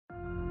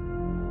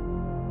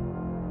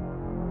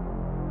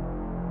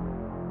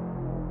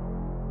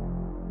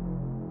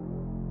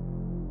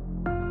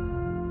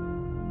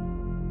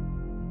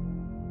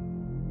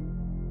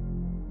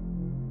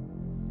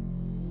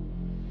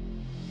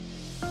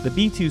The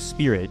B-2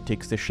 Spirit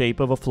takes the shape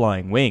of a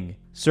flying wing,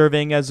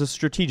 serving as a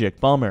strategic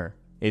bomber.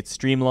 Its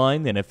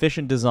streamlined and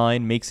efficient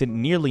design makes it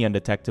nearly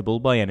undetectable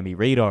by enemy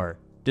radar.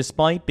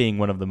 Despite being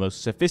one of the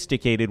most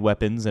sophisticated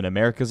weapons in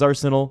America's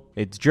arsenal,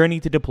 its journey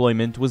to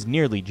deployment was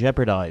nearly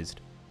jeopardized.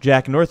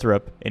 Jack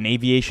Northrop, an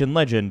aviation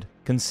legend,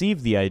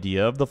 conceived the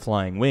idea of the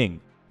flying wing,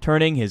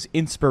 turning his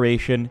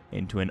inspiration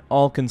into an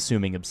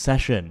all-consuming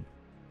obsession.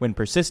 When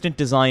persistent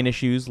design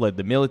issues led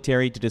the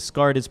military to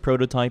discard his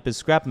prototype as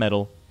scrap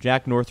metal,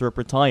 Jack Northrop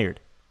retired,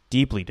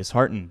 deeply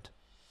disheartened.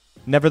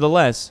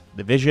 Nevertheless,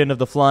 the vision of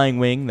the flying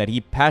wing that he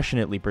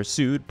passionately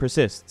pursued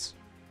persists.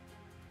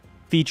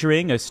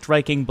 Featuring a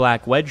striking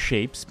black wedge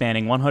shape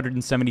spanning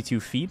 172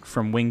 feet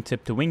from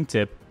wingtip to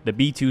wingtip, the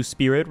B-2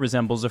 Spirit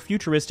resembles a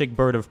futuristic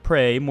bird of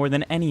prey more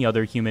than any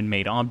other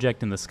human-made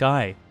object in the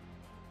sky.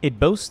 It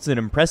boasts an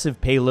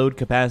impressive payload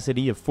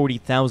capacity of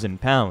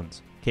 40,000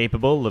 pounds,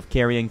 capable of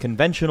carrying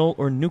conventional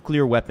or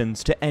nuclear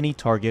weapons to any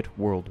target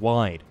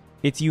worldwide.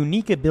 Its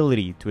unique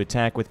ability to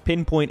attack with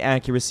pinpoint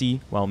accuracy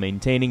while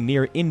maintaining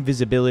near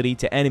invisibility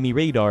to enemy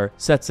radar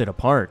sets it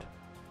apart.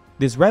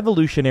 This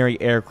revolutionary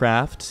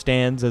aircraft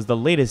stands as the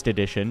latest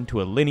addition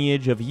to a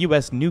lineage of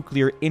U.S.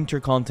 nuclear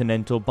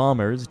intercontinental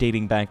bombers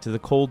dating back to the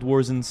Cold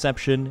War's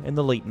inception in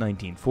the late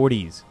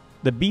 1940s.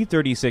 The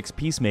B-36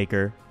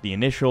 Peacemaker, the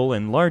initial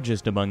and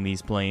largest among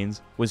these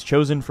planes, was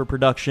chosen for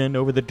production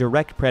over the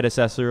direct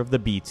predecessor of the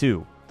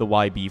B-2, the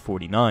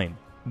YB-49.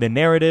 The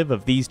narrative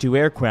of these two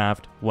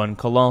aircraft, one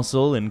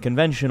colossal and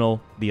conventional,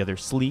 the other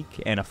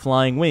sleek and a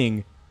flying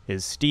wing,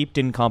 is steeped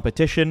in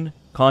competition,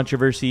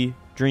 controversy,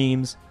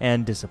 dreams,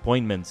 and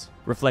disappointments,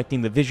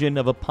 reflecting the vision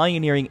of a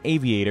pioneering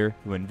aviator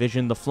who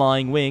envisioned the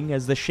flying wing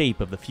as the shape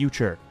of the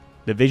future.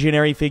 The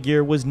visionary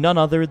figure was none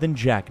other than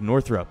Jack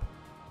Northrop.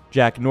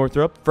 Jack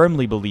Northrop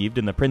firmly believed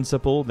in the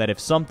principle that if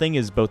something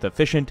is both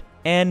efficient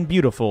and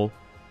beautiful,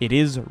 it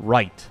is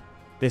right.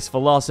 This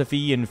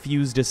philosophy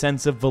infused a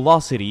sense of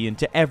velocity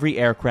into every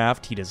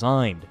aircraft he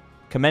designed.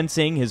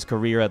 Commencing his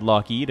career at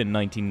Lockheed in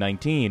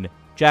 1919,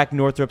 Jack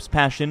Northrop's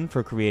passion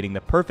for creating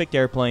the perfect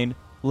airplane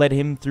led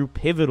him through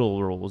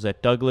pivotal roles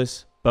at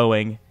Douglas,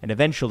 Boeing, and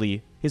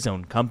eventually his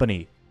own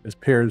company. His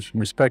peers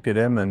respected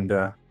him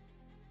and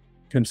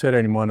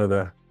considered him one of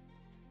the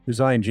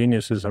design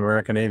geniuses of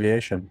American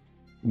aviation.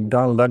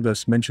 Donald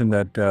Douglas mentioned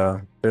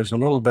that there's a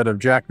little bit of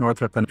Jack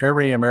Northrop in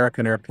every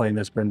American airplane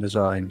that's been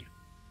designed.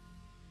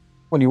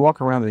 When you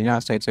walk around the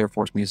United States Air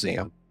Force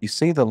Museum, you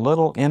see the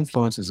little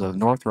influences of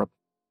Northrop.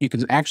 You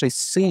can actually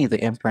see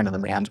the imprint of the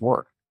man's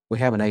work. We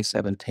have an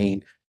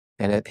A-17,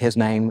 and his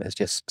name is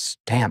just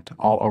stamped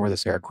all over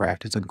this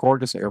aircraft. It's a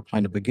gorgeous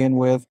airplane to begin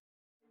with,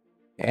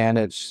 and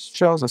it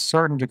shows a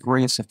certain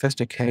degree of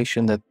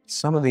sophistication that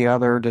some of the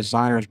other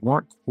designers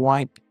weren't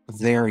quite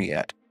there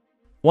yet.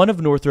 One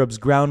of Northrop's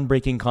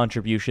groundbreaking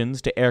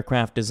contributions to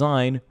aircraft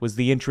design was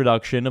the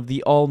introduction of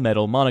the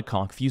all-metal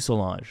monocoque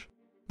fuselage.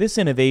 This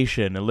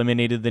innovation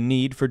eliminated the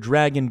need for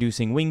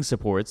drag-inducing wing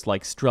supports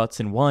like struts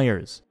and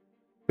wires.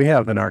 We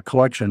have in our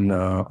collection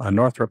a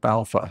Northrop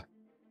Alpha,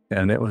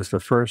 and it was the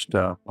first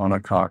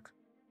monocoque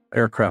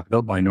aircraft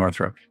built by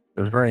Northrop.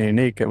 It was very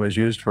unique. It was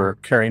used for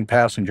carrying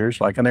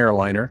passengers like an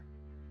airliner,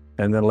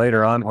 and then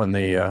later on when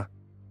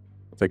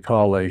what they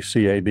call a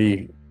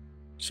CAA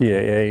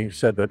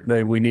said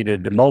that we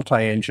needed a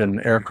multi-engine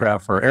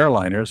aircraft for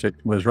airliners, it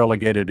was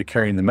relegated to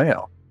carrying the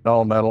mail.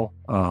 All-metal,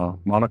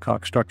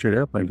 monocoque structured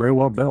airplane, very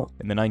well built.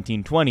 In the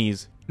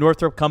 1920s,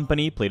 Northrop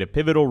Company played a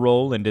pivotal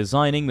role in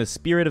designing the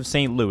Spirit of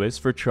St. Louis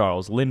for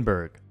Charles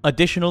Lindbergh.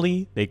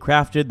 Additionally, they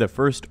crafted the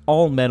first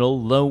all-metal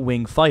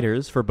low-wing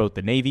fighters for both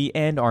the Navy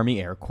and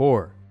Army Air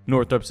Corps.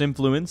 Northrop's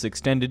influence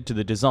extended to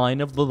the design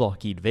of the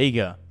Lockheed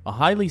Vega, a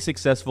highly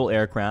successful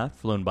aircraft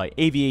flown by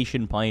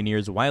aviation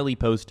pioneers Wiley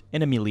Post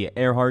and Amelia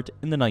Earhart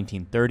in the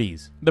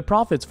 1930s. The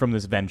profits from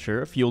this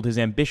venture fueled his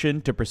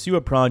ambition to pursue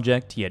a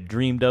project he had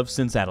dreamed of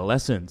since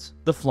adolescence,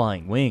 the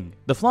flying wing.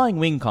 The flying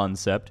wing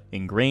concept,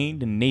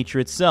 ingrained in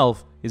nature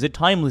itself, is a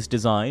timeless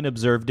design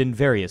observed in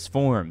various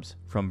forms,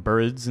 from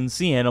birds and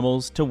sea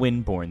animals to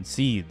wind-borne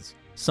seeds.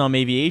 Some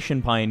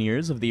aviation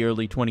pioneers of the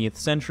early 20th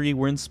century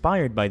were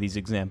inspired by these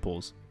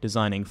examples,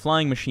 designing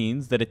flying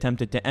machines that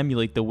attempted to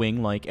emulate the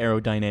wing-like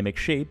aerodynamic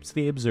shapes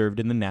they observed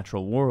in the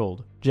natural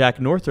world. Jack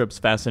Northrop's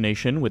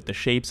fascination with the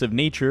shapes of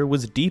nature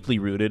was deeply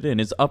rooted in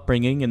his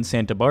upbringing in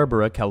Santa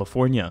Barbara,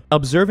 California.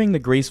 Observing the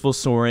graceful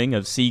soaring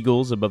of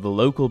seagulls above the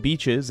local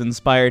beaches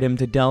inspired him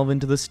to delve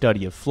into the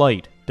study of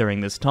flight.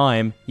 During this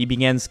time, he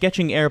began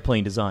sketching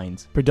airplane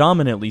designs,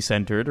 predominantly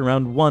centered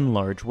around one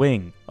large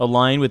wing.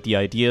 Aligned with the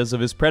ideas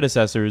of his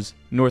predecessors,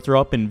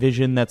 Northrop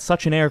envisioned that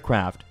such an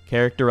aircraft,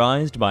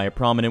 characterized by a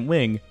prominent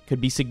wing,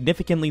 could be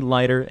significantly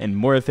lighter and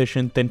more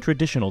efficient than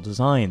traditional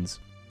designs.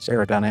 It's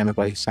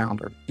aerodynamically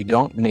sounder. You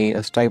don't need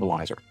a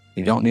stabilizer.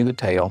 You don't need a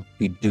tail.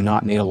 You do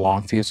not need a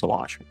long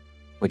fuselage,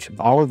 which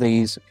all of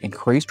these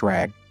increase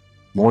drag.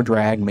 More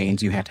drag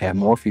means you have to have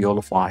more fuel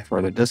to fly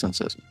further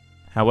distances.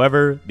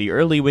 However, the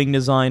early wing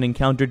design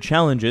encountered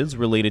challenges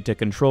related to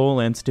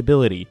control and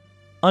stability.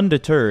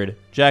 Undeterred,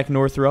 Jack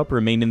Northrop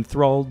remained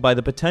enthralled by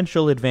the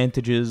potential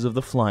advantages of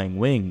the flying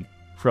wing.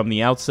 From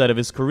the outset of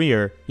his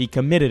career, he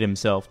committed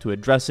himself to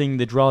addressing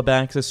the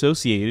drawbacks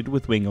associated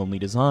with wing-only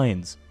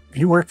designs.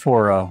 He worked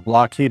for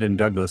Lockheed and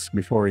Douglas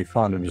before he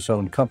founded his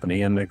own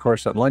company. And of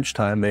course, at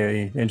lunchtime,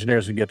 the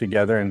engineers would get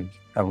together and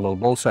have a little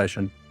bull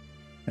session.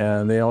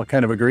 And they all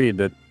kind of agreed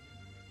that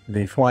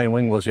the flying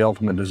wing was the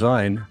ultimate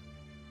design.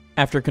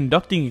 After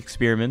conducting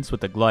experiments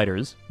with the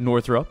gliders,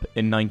 Northrop,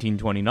 in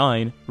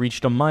 1929,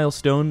 reached a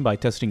milestone by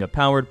testing a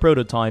powered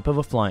prototype of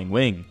a flying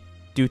wing.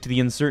 Due to the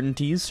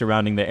uncertainties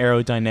surrounding the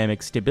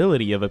aerodynamic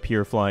stability of a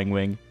pure flying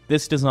wing,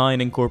 this design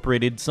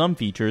incorporated some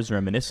features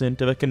reminiscent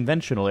of a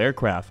conventional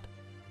aircraft.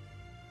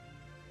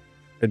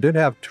 It did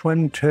have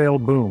twin-tail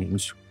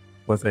booms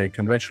with a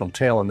conventional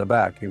tail in the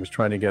back. He was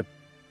trying to get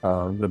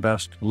the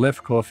best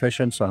lift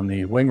coefficients on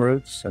the wing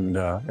roots and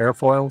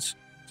airfoils,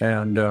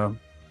 and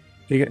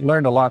he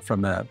learned a lot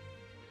from that.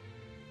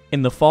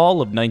 In the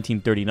fall of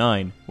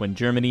 1939, when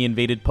Germany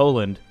invaded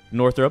Poland,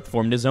 Northrop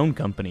formed his own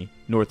company,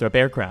 Northrop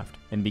Aircraft,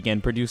 and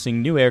began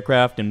producing new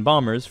aircraft and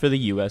bombers for the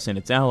US and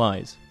its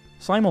allies.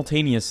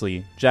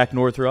 Simultaneously, Jack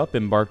Northrop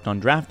embarked on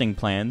drafting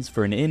plans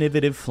for an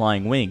innovative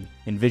flying wing,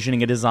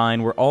 envisioning a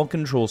design where all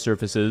control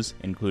surfaces,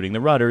 including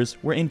the rudders,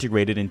 were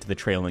integrated into the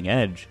trailing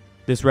edge.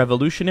 This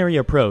revolutionary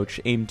approach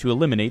aimed to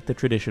eliminate the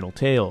traditional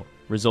tail,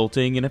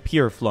 resulting in a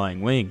pure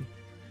flying wing.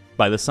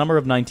 By the summer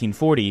of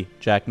 1940,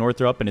 Jack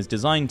Northrop and his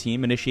design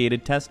team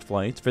initiated test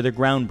flights for their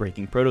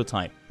groundbreaking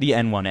prototype, the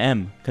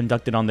N1M,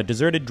 conducted on the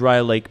deserted dry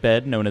lake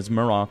bed known as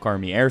Muroc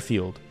Army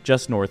Airfield,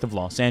 just north of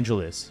Los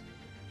Angeles.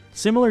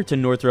 Similar to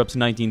Northrop's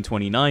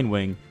 1929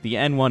 wing, the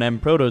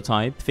N1M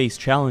prototype faced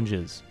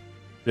challenges.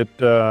 It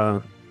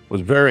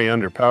was very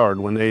underpowered.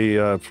 When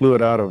they flew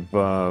it out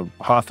of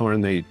Hawthorne,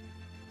 they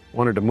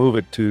wanted to move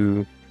it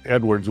to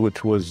Edwards,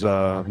 which was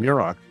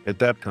Muroc at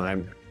that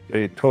time.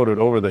 They towed it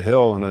over the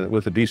hill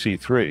with a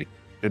DC-3.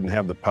 Didn't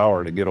have the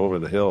power to get over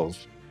the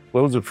hills.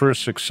 Well, it was the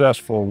first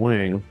successful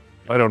wing.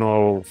 I don't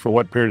know for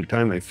what period of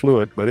time they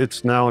flew it, but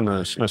it's now in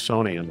the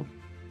Smithsonian.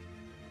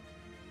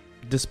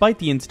 Despite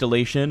the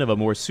installation of a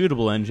more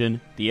suitable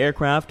engine, the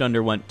aircraft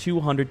underwent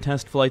 200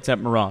 test flights at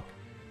Muroc.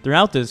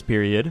 Throughout this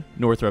period,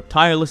 Northrop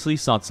tirelessly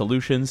sought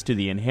solutions to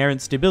the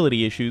inherent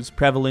stability issues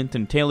prevalent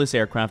in tailless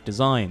aircraft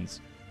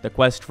designs. The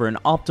quest for an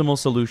optimal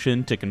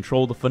solution to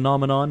control the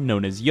phenomenon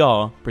known as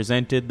yaw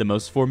presented the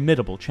most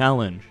formidable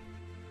challenge.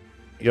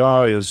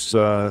 Yaw is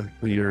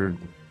your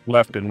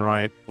left and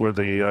right, where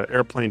the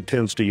airplane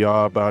tends to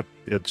yaw about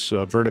its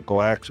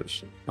vertical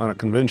axis. On a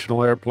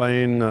conventional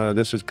airplane,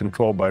 this is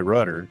controlled by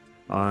rudder.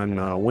 On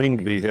a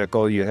winged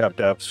vehicle, you have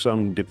to have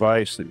some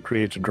device that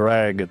creates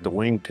drag at the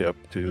wingtip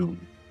to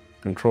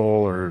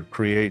control or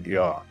create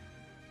yaw.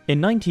 In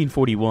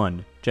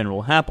 1941,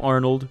 General Hap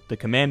Arnold, the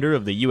commander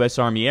of the U.S.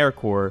 Army Air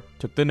Corps,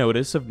 took the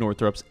notice of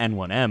Northrop's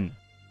N1M.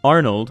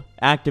 Arnold,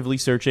 actively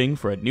searching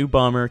for a new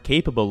bomber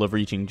capable of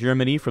reaching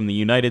Germany from the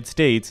United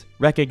States,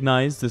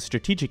 recognized the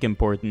strategic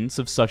importance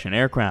of such an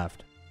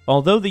aircraft.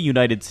 Although the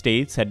United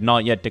States had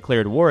not yet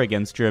declared war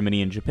against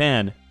Germany and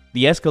Japan,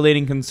 the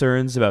escalating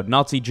concerns about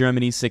Nazi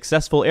Germany's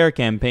successful air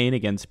campaign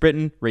against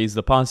Britain raised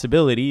the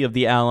possibility of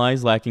the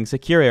Allies lacking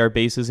secure air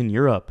bases in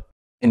Europe.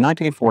 In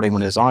 1940,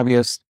 when it was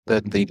obvious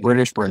that the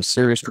British were in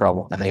serious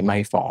trouble and they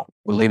may fall,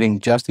 with leaving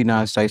just the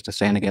United States to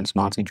stand against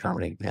Nazi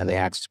Germany and the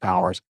Axis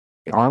powers,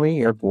 the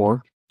Army Air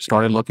Corps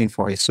started looking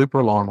for a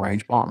super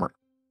long-range bomber to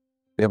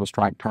be able to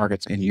strike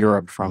targets in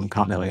Europe from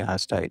continental United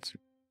States.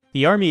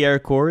 The Army Air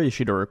Corps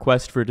issued a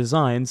request for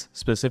designs,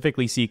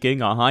 specifically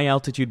seeking a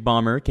high-altitude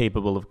bomber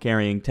capable of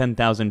carrying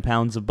 10,000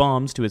 pounds of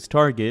bombs to its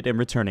target and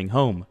returning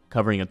home,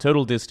 covering a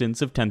total distance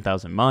of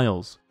 10,000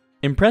 miles.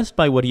 Impressed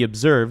by what he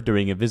observed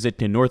during a visit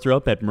to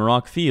Northrop at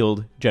Muroc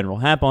Field, General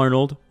Hap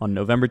Arnold, on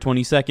November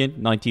 22,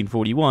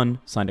 1941,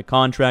 signed a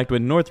contract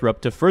with Northrop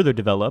to further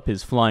develop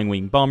his flying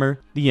wing bomber,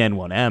 the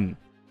N1M.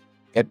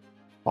 It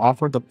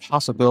offered the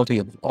possibility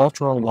of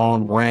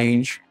ultra-long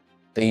range.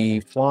 The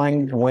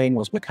flying wing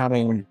was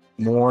becoming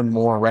more and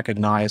more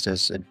recognized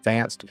as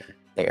advanced.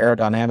 The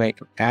aerodynamic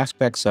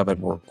aspects of it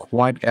were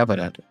quite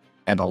evident,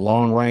 and the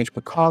long range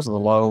because of the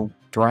low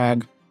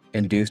drag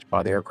induced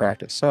by the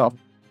aircraft itself.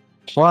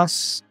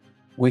 Plus,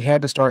 we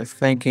had to start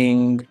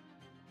thinking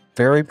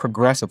very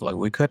progressively.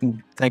 We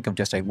couldn't think of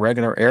just a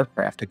regular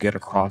aircraft to get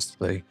across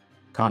the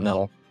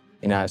continental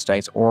United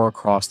States or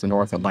across the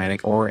North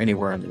Atlantic or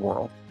anywhere in the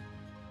world.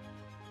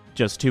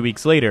 Just 2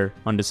 weeks later,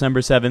 on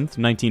December 7,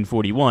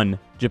 1941,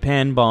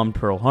 Japan bombed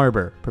Pearl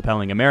Harbor,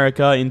 propelling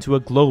America into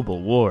a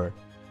global war.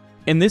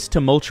 In this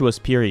tumultuous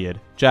period,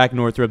 Jack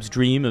Northrop's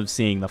dream of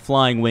seeing the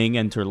flying wing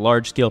enter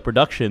large-scale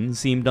production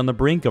seemed on the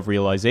brink of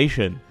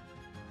realization.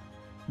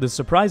 The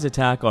surprise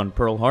attack on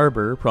Pearl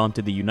Harbor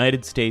prompted the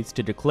United States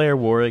to declare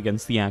war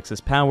against the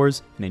Axis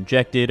powers and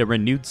injected a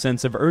renewed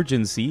sense of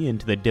urgency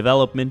into the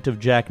development of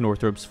Jack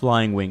Northrop's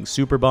flying wing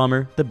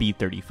superbomber, the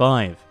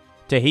B-35.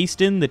 To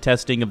hasten the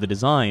testing of the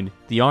design,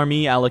 the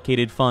Army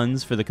allocated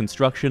funds for the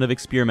construction of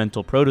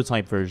experimental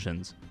prototype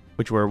versions,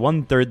 which were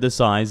 1/3 the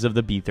size of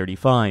the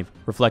B-35,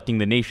 reflecting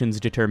the nation's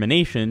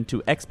determination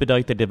to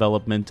expedite the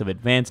development of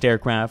advanced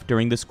aircraft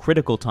during this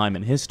critical time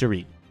in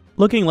history.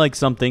 Looking like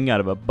something out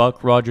of a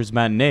Buck Rogers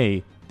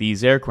matinee,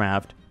 these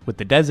aircraft, with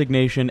the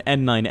designation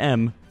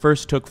N9M,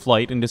 first took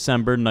flight in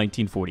December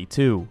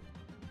 1942.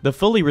 The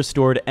fully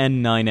restored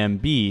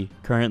N9MB,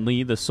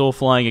 currently the sole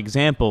flying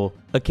example,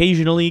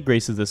 occasionally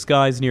graces the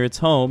skies near its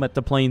home at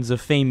the Planes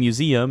of Fame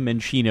Museum in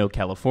Chino,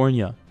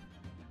 California.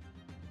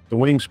 The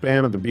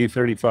wingspan of the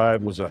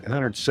B-35 was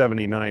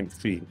 179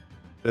 feet.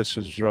 This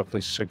is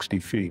roughly 60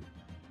 feet.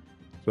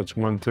 So it's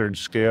 1/3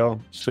 scale,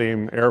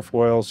 same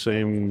airfoil,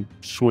 same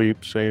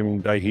sweep,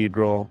 same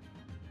dihedral,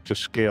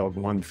 just scaled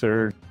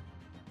 1/3.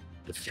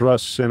 The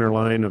thrust center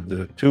line of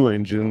the two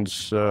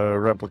engines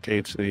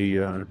replicates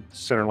the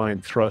center line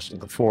thrust of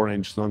the 4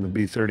 engines on the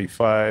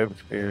B-35,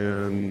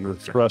 and the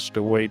thrust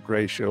to weight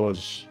ratio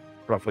is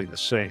roughly the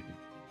same.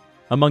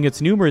 Among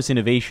its numerous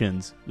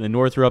innovations, the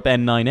Northrop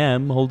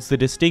N9M holds the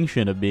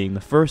distinction of being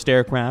the first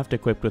aircraft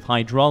equipped with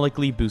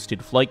hydraulically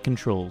boosted flight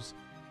controls.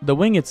 The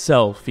wing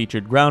itself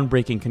featured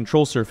groundbreaking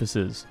control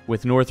surfaces,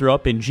 with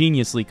Northrop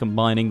ingeniously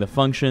combining the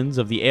functions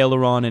of the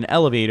aileron and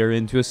elevator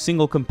into a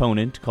single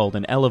component called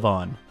an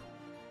elevon.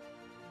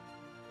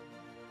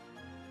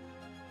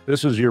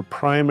 This is your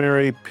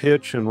primary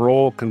pitch and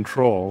roll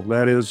control.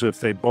 That is, if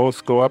they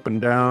both go up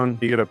and down,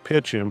 you get a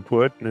pitch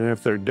input, and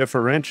if they're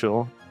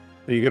differential,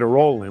 you get a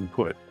roll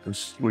input.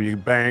 It's where you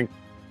bank.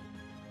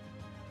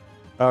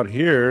 Out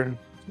here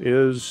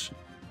is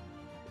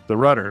the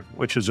rudder,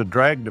 which is a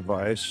drag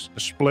device.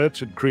 It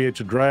splits, it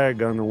creates a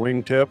drag on the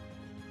wingtip.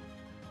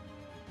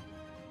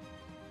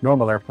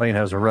 Normal airplane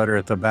has a rudder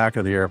at the back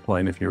of the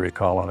airplane, if you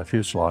recall, on a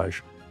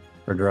fuselage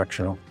for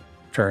directional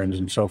turns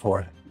and so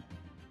forth.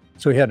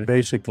 So he had to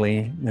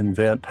basically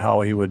invent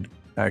how he would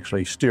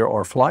actually steer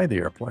or fly the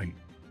airplane.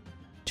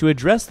 To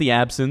address the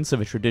absence of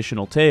a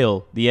traditional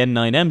tail, the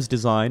N9M's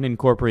design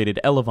incorporated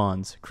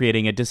elevons,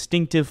 creating a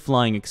distinctive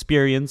flying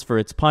experience for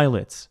its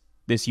pilots.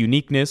 This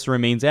uniqueness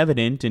remains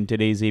evident in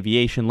today's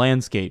aviation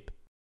landscape.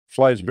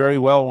 Flies very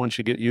well once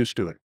you get used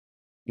to it.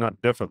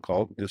 Not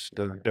difficult, just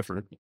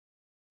different.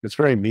 It's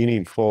very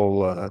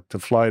meaningful to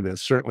fly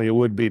this. Certainly it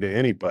would be to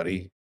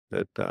anybody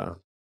that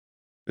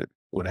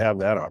would have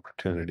that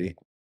opportunity.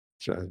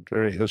 It's a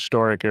very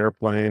historic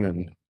airplane,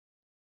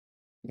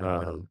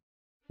 and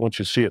once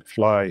you see it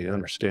fly, you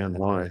understand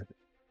why.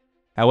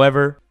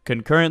 However,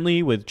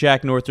 concurrently with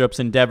Jack Northrop's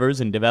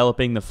endeavors in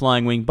developing the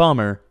flying wing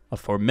bomber, a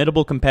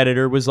formidable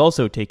competitor was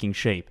also taking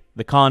shape,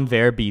 the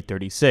Convair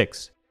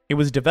B-36. It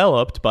was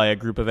developed by a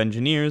group of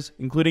engineers,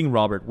 including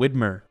Robert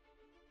Widmer.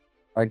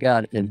 I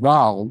got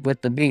involved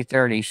with the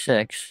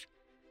B-36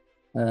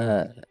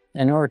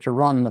 in order to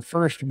run the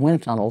first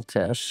wind tunnel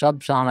test,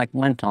 subsonic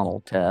wind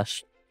tunnel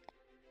test,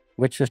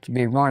 which was to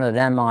be run at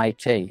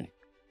MIT.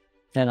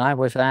 And I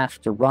was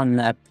asked to run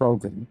that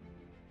program.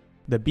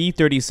 The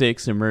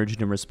B-36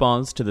 emerged in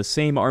response to the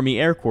same Army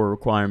Air Corps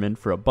requirement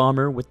for a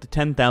bomber with the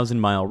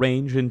 10,000-mile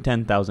range and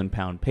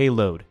 10,000-pound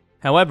payload.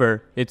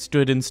 However, it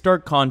stood in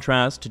stark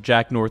contrast to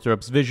Jack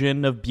Northrop's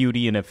vision of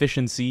beauty and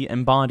efficiency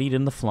embodied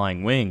in the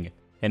flying wing.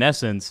 In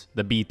essence,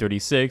 the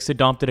B-36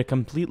 adopted a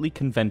completely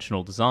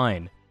conventional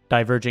design,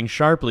 diverging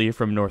sharply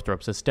from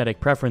Northrop's aesthetic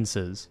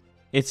preferences.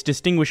 Its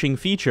distinguishing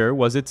feature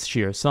was its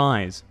sheer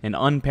size, an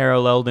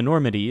unparalleled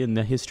enormity in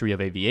the history of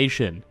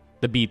aviation.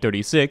 The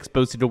B-36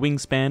 boasted a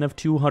wingspan of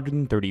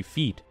 230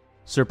 feet,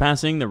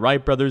 surpassing the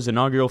Wright brothers'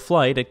 inaugural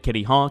flight at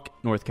Kitty Hawk,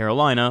 North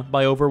Carolina,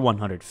 by over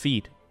 100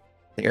 feet.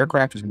 The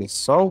aircraft was going to be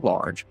so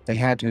large, they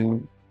had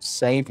to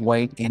save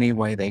weight any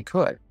way they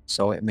could.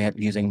 So it meant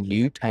using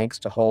new tanks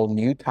to hold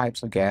new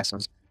types of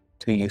gases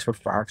to use for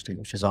fire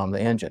extinguishers on the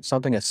engine.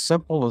 Something as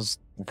simple as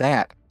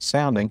that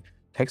sounding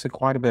takes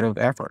quite a bit of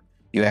effort.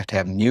 You have to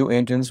have new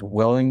engines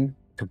willing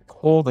to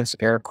pull this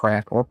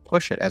aircraft, or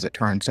push it, as it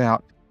turns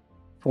out,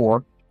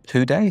 for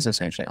 2 days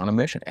essentially on a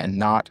mission and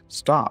not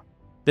stop.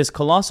 This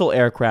colossal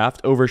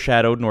aircraft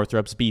overshadowed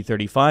Northrop's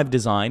B-35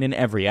 design in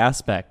every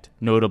aspect,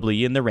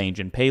 notably in the range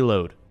and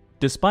payload.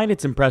 Despite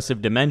its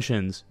impressive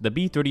dimensions, the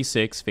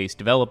B-36 faced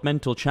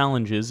developmental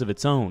challenges of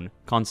its own.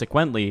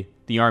 Consequently,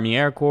 the Army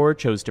Air Corps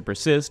chose to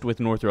persist with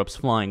Northrop's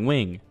flying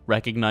wing,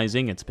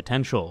 recognizing its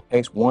potential. In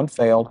case one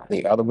failed,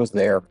 the other was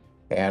there.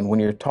 And when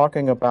you're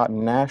talking about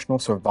national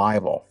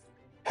survival,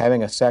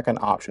 having a second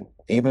option,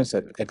 even if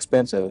it's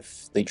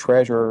expensive, the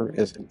treasure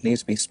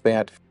needs to be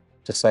spent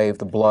to save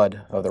the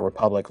blood of the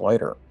Republic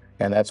later.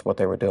 And that's what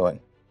they were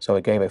doing. So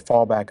it gave a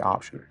fallback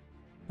option.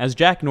 As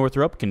Jack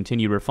Northrop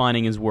continued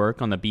refining his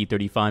work on the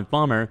B-35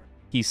 bomber,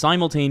 he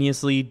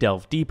simultaneously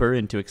delved deeper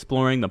into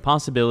exploring the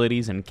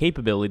possibilities and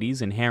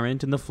capabilities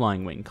inherent in the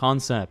flying wing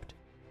concept.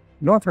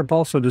 Northrop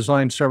also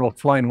designed several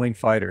flying wing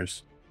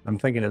fighters. I'm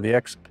thinking of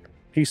the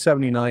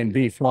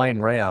P-79B flying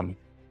ram,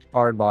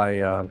 powered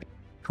by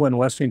twin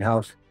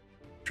Westinghouse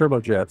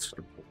turbojets.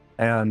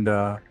 And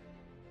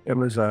it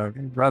was a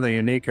rather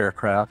unique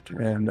aircraft,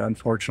 and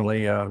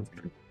unfortunately, the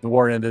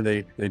war ended,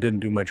 they didn't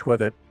do much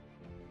with it.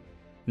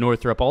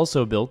 Northrop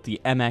also built the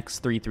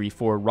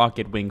MX-334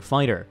 rocket wing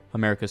fighter,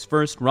 America's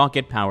first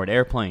rocket-powered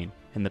airplane,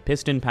 and the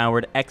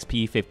piston-powered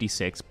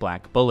XP-56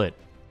 Black Bullet.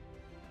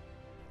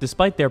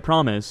 Despite their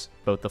promise,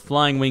 both the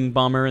Flying Wing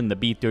bomber and the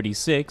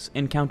B-36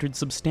 encountered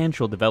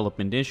substantial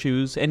development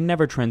issues and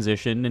never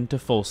transitioned into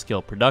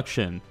full-scale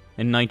production.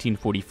 In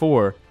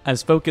 1944,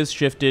 as focus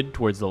shifted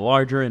towards the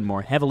larger and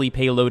more heavily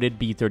payloaded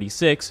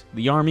B-36,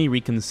 the Army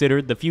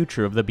reconsidered the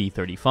future of the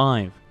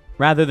B-35.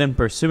 Rather than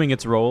pursuing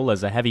its role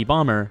as a heavy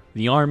bomber,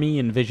 the Army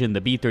envisioned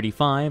the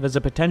B-35 as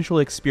a potential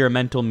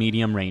experimental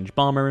medium-range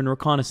bomber and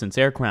reconnaissance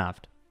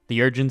aircraft.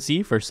 The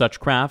urgency for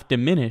such craft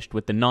diminished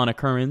with the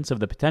non-occurrence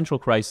of the potential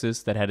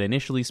crisis that had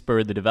initially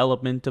spurred the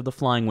development of the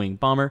Flying Wing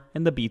bomber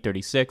and the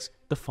B-36,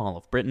 the fall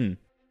of Britain.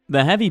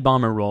 The heavy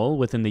bomber role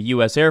within the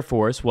U.S. Air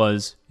Force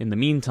was, in the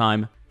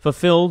meantime,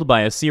 fulfilled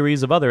by a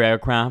series of other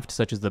aircraft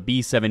such as the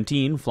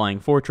B-17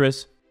 Flying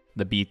Fortress,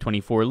 the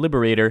B-24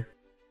 Liberator,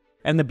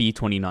 and the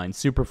B-29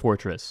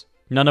 Superfortress,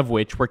 none of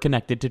which were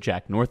connected to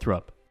Jack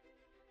Northrop.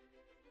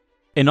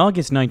 In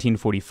August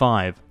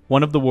 1945,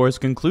 one of the war's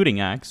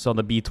concluding acts saw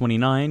the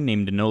B-29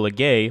 named Enola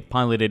Gay,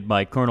 piloted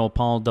by Colonel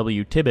Paul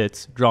W.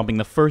 Tibbets, dropping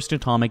the first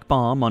atomic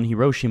bomb on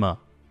Hiroshima.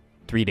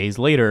 3 days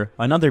later,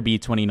 another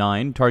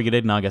B-29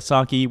 targeted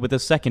Nagasaki with a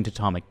second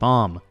atomic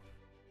bomb.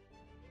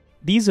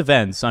 These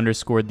events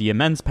underscored the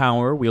immense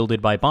power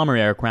wielded by bomber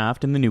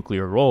aircraft in the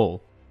nuclear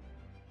role.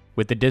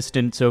 With the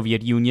distant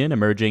Soviet Union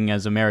emerging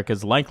as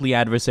America's likely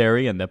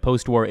adversary in the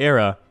post-war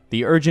era,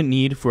 the urgent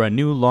need for a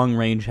new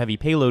long-range heavy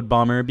payload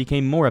bomber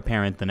became more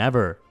apparent than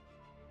ever.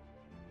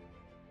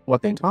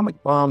 What the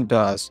atomic bomb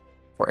does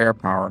for air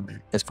power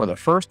is, for the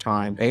first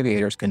time,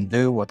 aviators can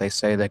do what they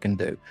say they can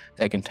do.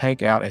 They can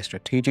take out a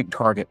strategic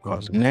target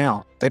because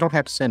now they don't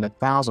have to send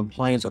 1,000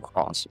 planes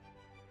across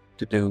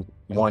to do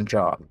one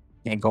job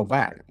and go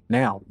back.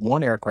 Now,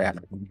 one aircraft,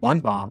 one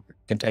bomb,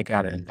 can take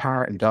out an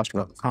entire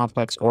industrial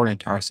complex or an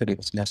entire city if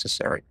it's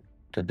necessary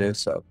to do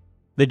so.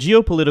 The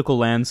geopolitical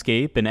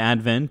landscape and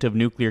advent of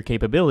nuclear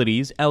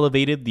capabilities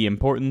elevated the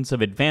importance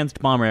of advanced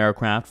bomber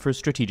aircraft for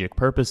strategic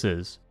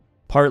purposes.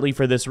 Partly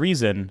for this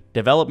reason,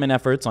 development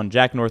efforts on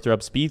Jack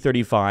Northrop's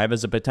B-35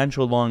 as a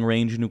potential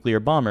long-range nuclear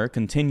bomber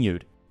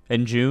continued.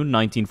 In June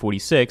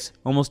 1946,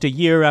 almost a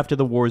year after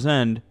the war's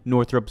end,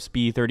 Northrop's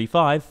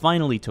B-35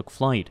 finally took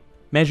flight.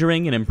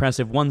 Measuring an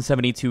impressive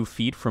 172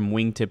 feet from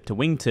wingtip to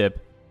wingtip,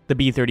 the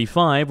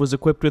B-35 was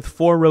equipped with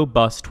 4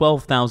 robust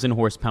 12,000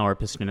 horsepower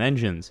piston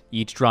engines,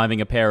 each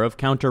driving a pair of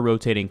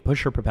counter-rotating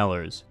pusher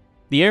propellers.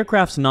 The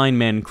aircraft's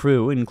 9-man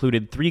crew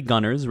included 3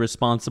 gunners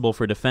responsible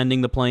for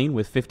defending the plane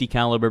with 50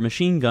 caliber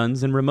machine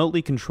guns and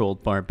remotely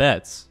controlled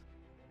barbettes.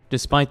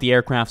 Despite the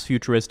aircraft's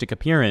futuristic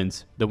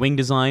appearance, the wing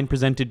design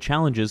presented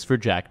challenges for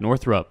Jack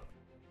Northrop.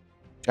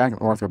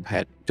 Jack Northrop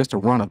had just a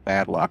run of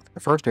bad luck. The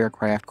first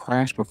aircraft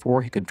crashed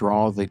before he could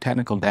draw the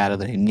technical data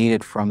that he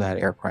needed from that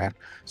aircraft,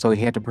 so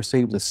he had to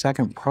proceed with the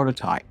second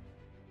prototype.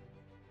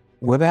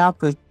 Without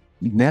the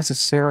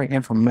necessary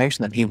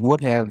information that he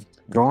would have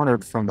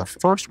garnered from the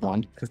first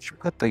one, which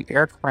put the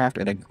aircraft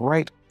at a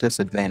great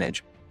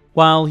disadvantage.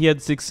 While he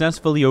had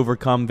successfully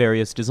overcome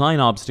various design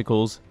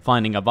obstacles,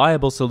 finding a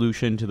viable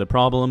solution to the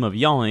problem of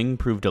yawing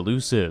proved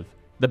elusive.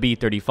 The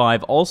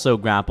B-35 also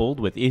grappled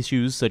with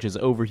issues such as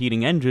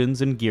overheating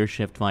engines and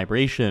gearshift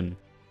vibration.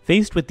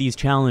 Faced with these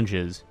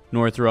challenges,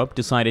 Northrop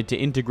decided to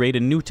integrate a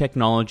new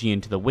technology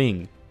into the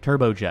wing,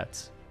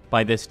 turbojets.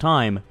 By this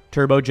time,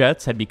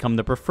 turbojets had become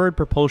the preferred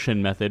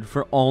propulsion method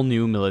for all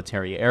new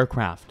military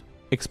aircraft.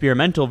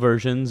 Experimental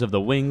versions of the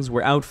wings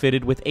were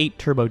outfitted with 8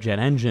 turbojet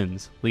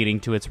engines, leading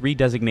to its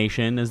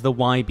redesignation as the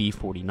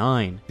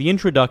YB-49. The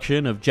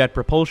introduction of jet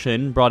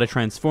propulsion brought a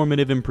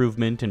transformative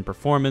improvement in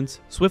performance,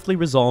 swiftly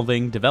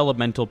resolving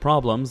developmental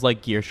problems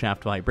like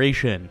gearshaft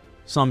vibration.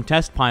 Some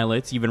test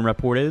pilots even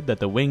reported that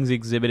the wings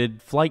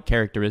exhibited flight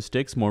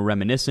characteristics more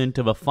reminiscent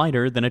of a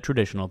fighter than a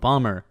traditional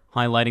bomber,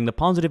 highlighting the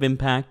positive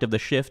impact of the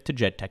shift to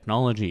jet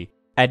technology.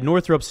 At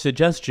Northrop's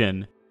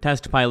suggestion,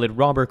 test pilot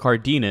Robert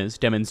Cardenas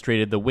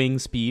demonstrated the wing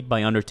speed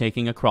by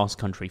undertaking a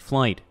cross-country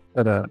flight.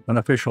 At an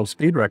official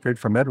speed record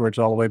from Edwards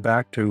all the way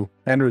back to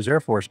Andrews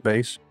Air Force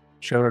Base,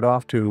 showed it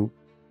off to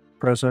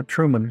President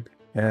Truman,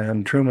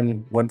 and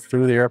Truman went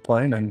through the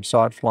airplane and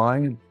saw it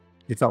flying.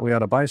 He thought we ought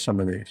to buy some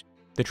of these.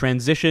 The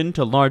transition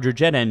to larger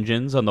jet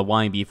engines on the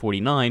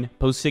YB-49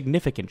 posed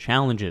significant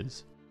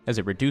challenges, as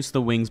it reduced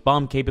the wing's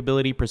bomb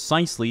capability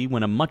precisely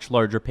when a much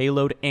larger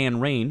payload and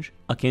range,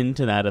 akin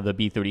to that of the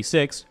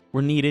B-36,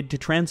 were needed to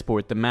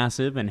transport the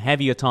massive and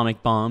heavy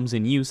atomic bombs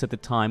in use at the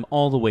time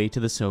all the way to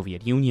the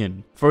Soviet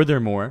Union.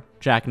 Furthermore,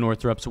 Jack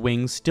Northrop's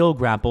wings still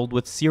grappled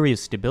with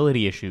serious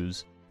stability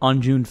issues. On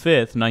June 5,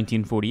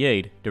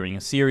 1948, during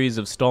a series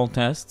of stall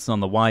tests on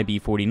the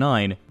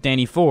YB-49,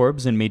 Danny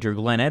Forbes and Major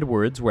Glenn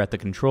Edwards were at the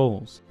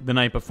controls. The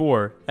night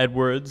before,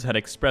 Edwards had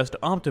expressed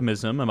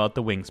optimism about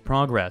the wing's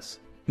progress,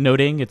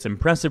 noting its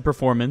impressive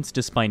performance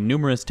despite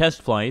numerous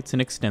test flights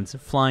and extensive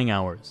flying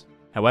hours.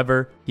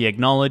 However, he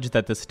acknowledged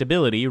that the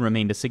stability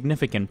remained a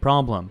significant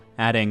problem,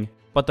 adding,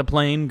 "But the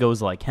plane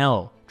goes like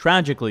hell."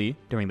 Tragically,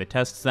 during the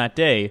tests that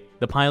day,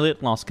 the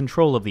pilot lost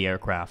control of the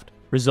aircraft,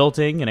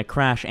 resulting in a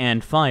crash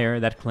and fire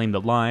that claimed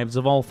the lives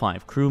of all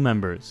 5 crew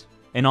members.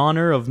 In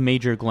honor of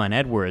Major Glenn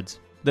Edwards,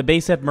 The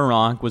base at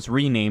Muroc was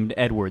renamed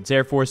Edwards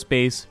Air Force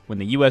Base when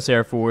the U.S.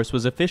 Air Force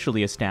was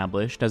officially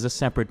established as a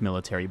separate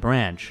military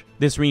branch.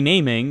 This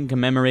renaming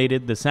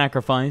commemorated the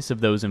sacrifice of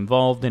those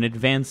involved in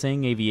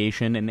advancing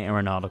aviation and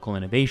aeronautical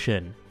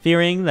innovation.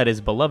 Fearing that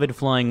his beloved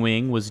flying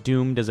wing was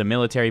doomed as a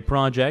military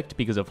project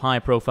because of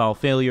high-profile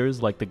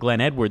failures like the Glenn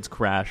Edwards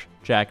crash,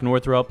 Jack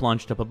Northrop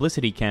launched a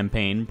publicity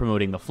campaign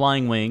promoting the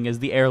flying wing as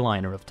the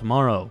airliner of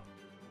tomorrow.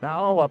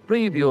 Now a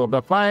preview of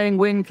the flying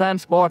wing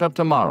transport of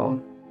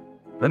tomorrow.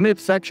 The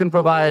midsection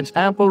provides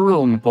ample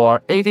room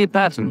for 80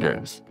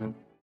 passengers.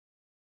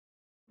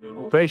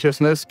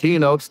 Spaciousness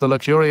keynotes the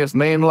luxurious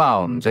main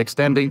lounge,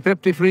 extending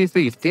 53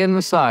 feet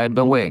inside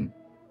the wing.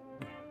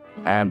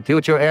 And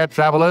future air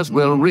travelers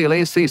will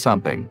really see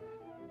something.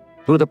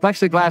 Through the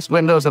plexiglass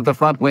windows of the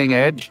front wing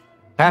edge,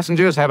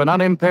 passengers have an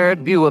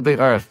unimpaired view of the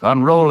Earth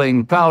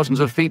unrolling thousands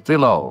of feet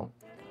below.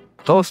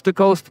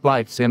 Coast-to-coast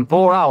flights in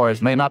 4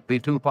 hours may not be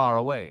too far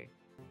away.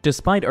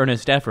 Despite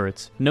earnest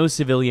efforts, no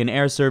civilian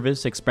air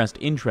service expressed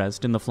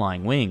interest in the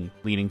flying wing,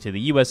 leading to the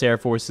U.S. Air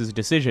Force's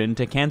decision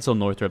to cancel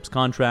Northrop's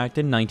contract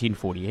in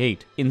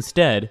 1948.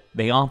 Instead,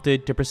 they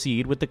opted to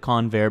proceed with the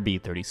Convair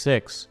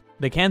B-36.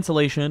 The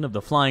cancellation of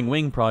the flying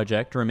wing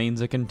project remains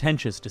a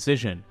contentious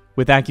decision,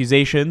 with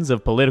accusations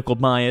of political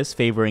bias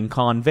favoring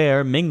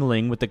Convair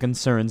mingling with the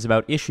concerns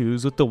about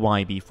issues with the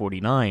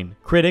YB-49.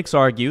 Critics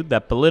argued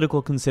that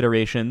political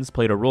considerations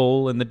played a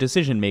role in the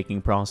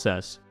decision-making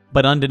process,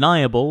 but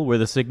undeniable were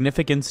the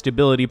significant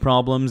stability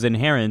problems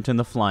inherent in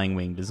the flying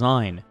wing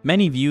design.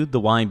 Many viewed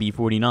the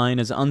YB-49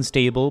 as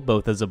unstable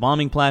both as a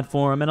bombing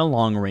platform and a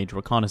long-range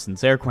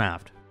reconnaissance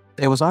aircraft.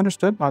 It was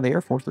understood by the Air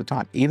Force at the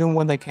time, even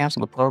when they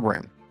canceled the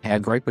program. It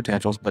had great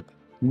potentials, but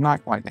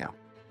not quite now.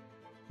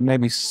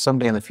 Maybe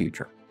someday in the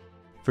future.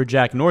 For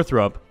Jack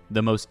Northrop,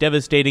 the most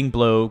devastating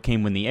blow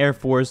came when the Air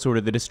Force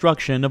ordered the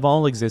destruction of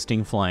all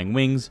existing flying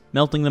wings,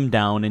 melting them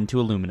down into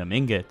aluminum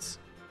ingots.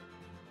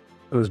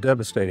 It was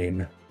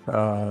devastating.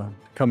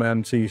 Come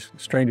in, see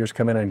strangers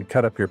come in and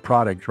cut up your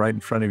product right in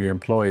front of your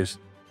employees.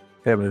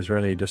 It was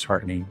really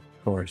disheartening,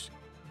 of course.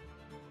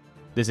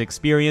 This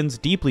experience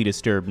deeply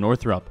disturbed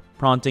Northrop,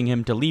 prompting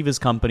him to leave his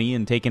company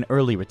and take an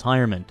early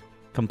retirement,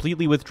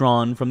 completely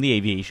withdrawn from the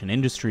aviation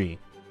industry.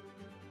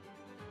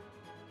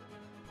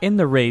 In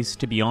the race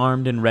to be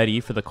armed and ready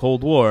for the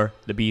Cold War,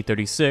 the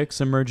B-36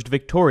 emerged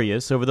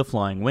victorious over the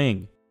flying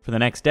wing. For the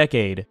next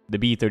decade, the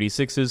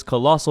B-36's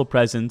colossal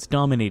presence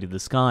dominated the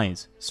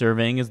skies,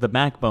 serving as the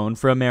backbone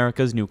for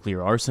America's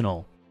nuclear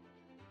arsenal.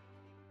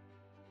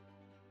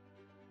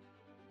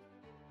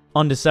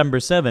 On December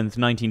 7,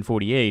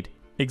 1948,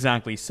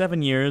 exactly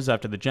 7 years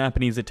after the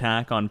Japanese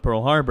attack on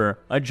Pearl Harbor,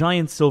 a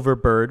giant silver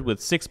bird with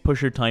 6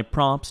 pusher-type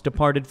props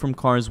departed from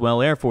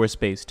Carswell Air Force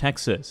Base,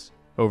 Texas.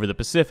 Over the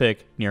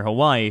Pacific, near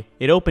Hawaii,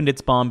 it opened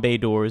its bomb bay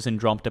doors and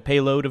dropped a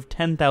payload of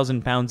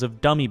 10,000 pounds of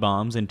dummy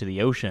bombs into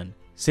the ocean,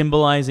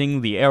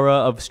 symbolizing the era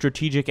of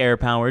strategic air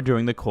power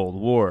during the Cold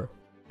War.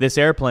 This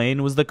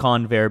airplane was the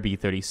Convair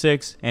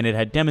B-36, and it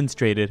had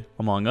demonstrated,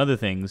 among other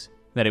things,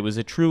 that it was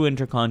a true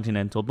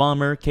intercontinental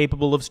bomber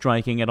capable of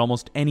striking at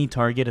almost any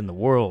target in the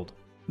world.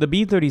 The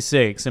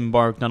B-36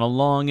 embarked on a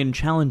long and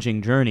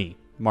challenging journey,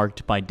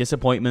 marked by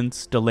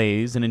disappointments,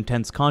 delays, and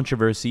intense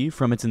controversy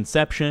from its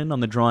inception on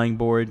the drawing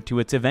board to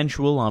its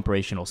eventual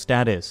operational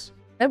status.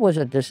 It was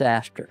a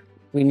disaster.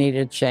 We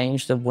needed to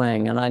change the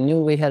wing, and I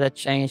knew we had to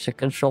change the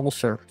control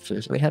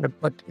surfaces. We had to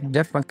put a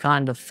different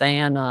kind of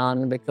fan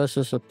on because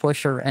it's a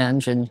pusher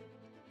engine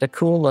to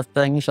cool the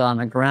things on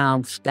the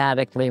ground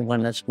statically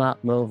when it's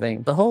not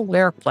moving. The whole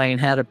airplane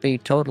had to be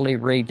totally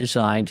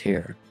redesigned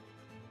here.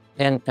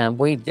 And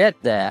we did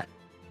that.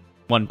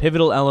 One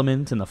pivotal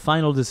element in the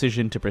final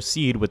decision to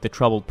proceed with the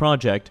troubled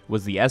project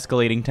was the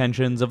escalating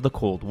tensions of the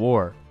Cold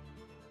War.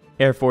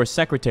 Air Force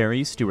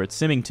Secretary Stuart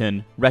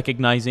Symington,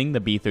 recognizing the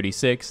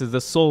B-36 as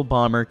the sole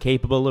bomber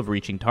capable of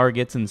reaching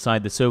targets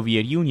inside the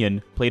Soviet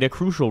Union, played a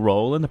crucial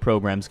role in the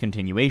program's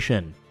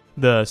continuation.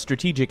 The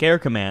Strategic Air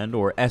Command,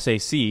 or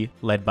SAC,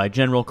 led by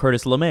General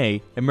Curtis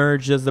LeMay,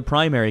 emerged as the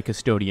primary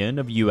custodian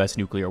of U.S.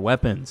 nuclear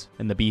weapons,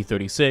 and the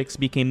B-36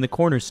 became the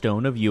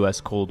cornerstone of U.S.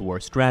 Cold War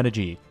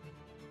strategy.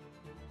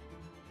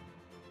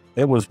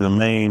 It was the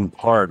main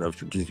part of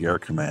Strategic Air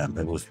Command.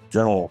 It was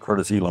General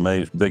Curtis E.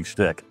 LeMay's big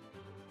stick.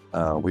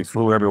 We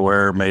flew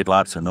everywhere, made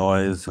lots of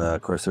noise.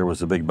 Of course, there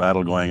was a big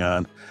battle going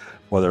on,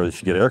 whether you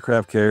should get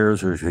aircraft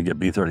carriers or you should get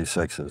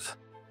B-36s.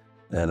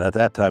 And at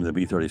that time, the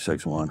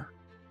B-36 won.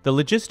 The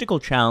logistical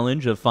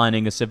challenge of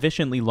finding a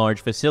sufficiently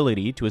large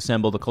facility to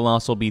assemble the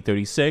colossal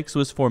B-36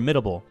 was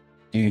formidable.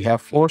 Do you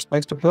have floor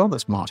space to build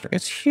this monster?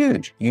 It's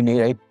huge. You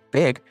need a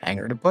big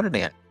hangar to put it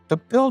in, to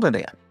build it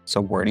in. So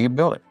where do you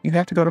build it? You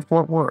have to go to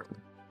Fort Worth,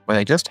 where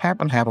they just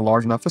happen to have a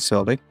large enough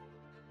facility,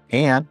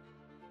 and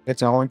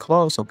it's all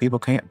enclosed so people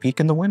can't peek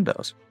in the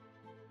windows.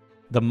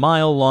 The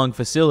mile-long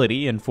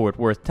facility in Fort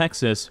Worth,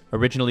 Texas,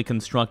 originally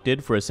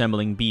constructed for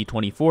assembling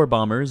B-24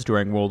 bombers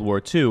during World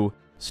War II,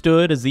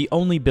 stood as the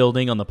only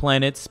building on the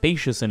planet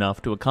spacious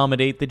enough to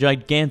accommodate the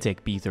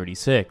gigantic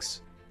B-36.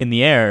 In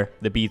the air,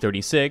 the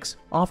B-36,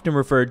 often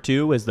referred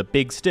to as the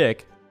Big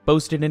Stick,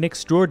 boasted an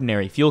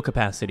extraordinary fuel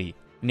capacity,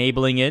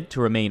 enabling it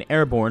to remain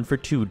airborne for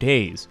 2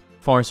 days,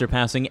 far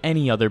surpassing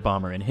any other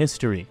bomber in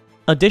history.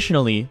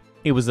 Additionally,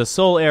 it was the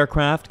sole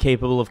aircraft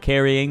capable of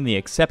carrying the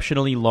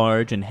exceptionally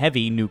large and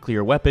heavy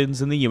nuclear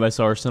weapons in the U.S.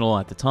 arsenal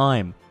at the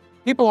time.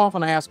 People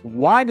often ask,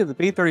 why did the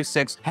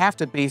B-36 have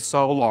to be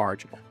so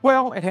large?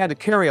 Well, it had to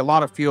carry a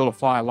lot of fuel to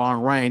fly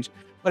long range,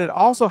 but it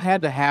also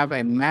had to have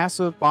a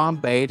massive bomb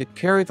bay to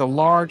carry the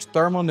large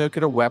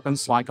thermonuclear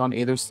weapons like on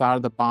either side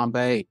of the bomb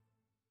bay.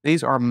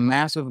 These are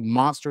massive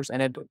monsters,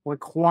 and it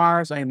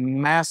requires a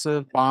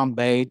massive bomb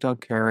bay to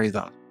carry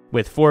them.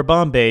 With 4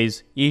 bomb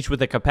bays, each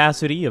with a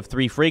capacity of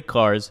 3 freight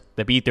cars,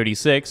 the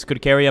B-36 could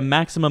carry a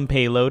maximum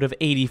payload of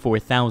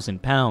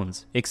 84,000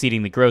 pounds,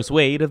 exceeding the gross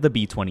weight of the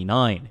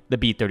B-29. The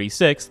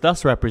B-36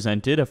 thus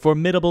represented a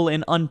formidable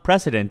and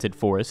unprecedented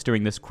force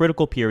during this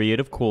critical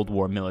period of Cold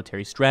War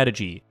military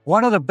strategy.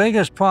 One of the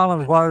biggest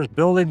problems was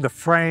building the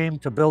frame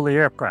to build the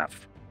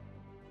aircraft.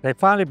 They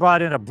finally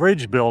brought in a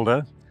bridge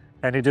builder,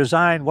 and he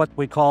designed what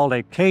we called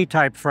a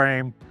K-type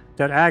frame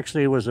that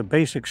actually was a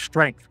basic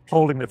strength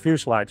holding the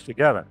fuselage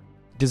together.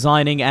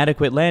 Designing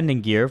adequate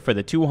landing gear for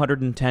the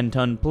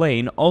 210-ton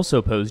plane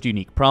also posed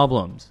unique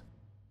problems.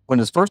 When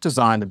it was first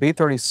designed, the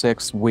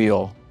B-36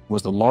 wheel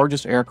was the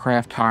largest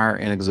aircraft tire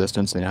in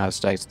existence in the United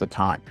States at the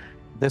time.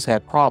 This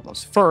had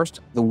problems.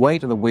 First, the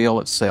weight of the wheel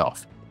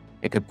itself.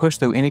 It could push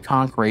through any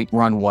concrete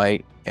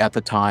runway at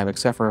the time,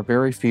 except for a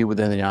very few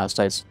within the United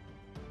States.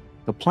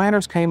 The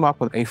planners came up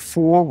with a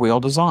 4-wheel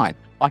design,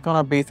 like on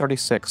a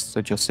B-36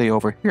 that you'll see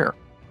over here.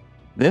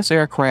 This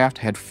aircraft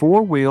had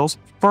 4 wheels.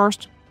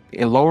 First,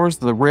 it lowers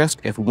the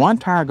risk if one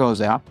tire goes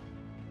out,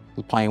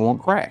 the plane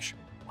won't crash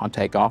on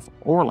takeoff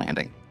or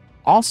landing.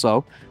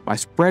 Also, by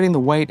spreading the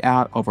weight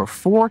out over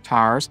 4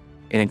 tires,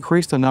 it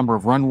increased the number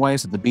of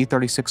runways that the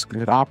B-36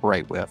 could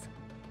operate with.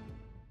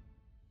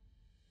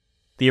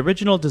 The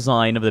original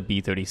design of the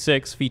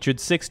B-36 featured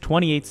 6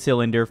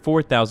 28-cylinder,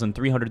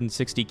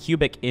 4,360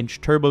 cubic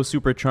inch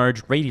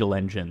turbo-supercharged radial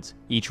engines,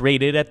 each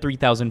rated at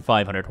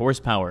 3,500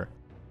 horsepower.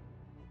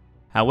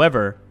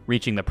 However,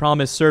 reaching the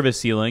promised service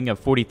ceiling of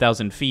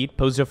 40,000 feet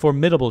posed a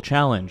formidable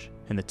challenge,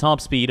 and the top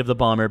speed of the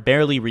bomber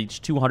barely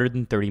reached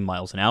 230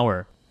 miles an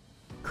hour.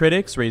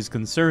 Critics raised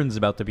concerns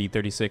about the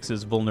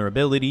B-36's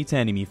vulnerability to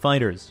enemy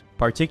fighters,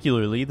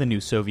 particularly the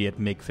new Soviet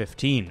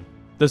MiG-15.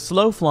 The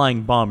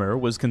slow-flying bomber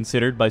was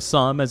considered by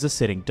some as a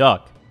sitting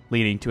duck,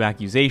 leading to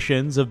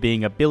accusations of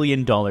being a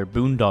billion-dollar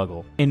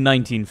boondoggle. In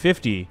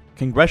 1950,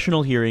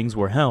 congressional hearings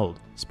were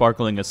held,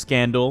 sparkling a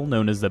scandal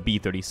known as the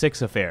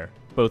B-36 affair.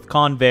 Both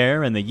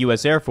Convair and the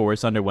U.S. Air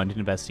Force underwent an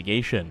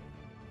investigation.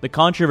 The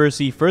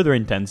controversy further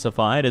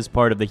intensified as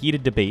part of the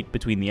heated debate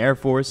between the Air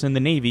Force and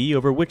the Navy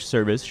over which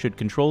service should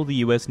control the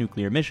U.S.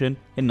 nuclear mission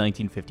in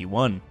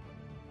 1951.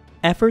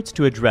 Efforts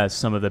to address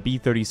some of the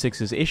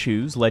B-36's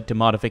issues led to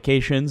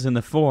modifications in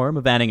the form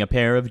of adding a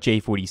pair of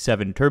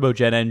J-47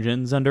 turbojet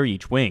engines under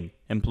each wing,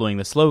 employing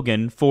the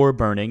slogan 4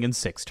 burning and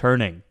 6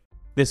 turning.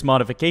 This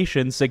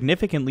modification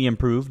significantly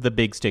improved the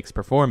Big Stick's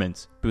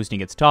performance,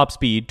 boosting its top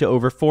speed to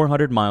over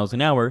 400 miles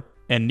an hour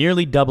and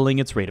nearly doubling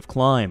its rate of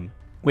climb.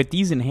 With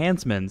these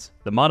enhancements,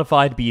 the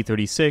modified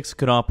B-36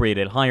 could operate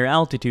at higher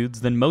altitudes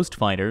than most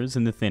fighters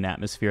in the thin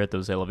atmosphere at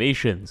those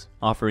elevations,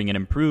 offering an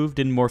improved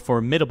and more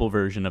formidable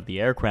version of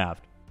the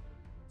aircraft.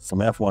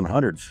 Some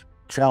F-100s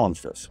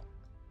challenged us,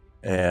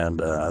 and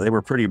they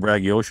were pretty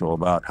braggadocio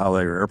about how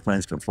their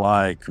airplanes could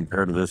fly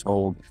compared to this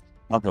old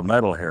hunk of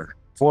metal here.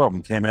 4 of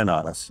them came in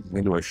on us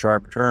into a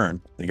sharp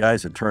turn. The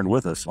guys that turned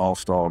with us all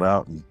stalled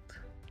out and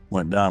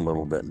went down a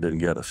little bit and didn't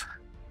get us.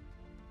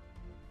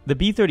 The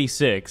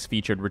B-36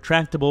 featured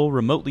retractable,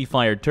 remotely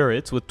fired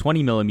turrets with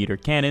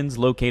 20mm cannons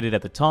located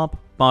at the top,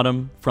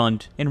 bottom,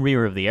 front, and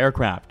rear of the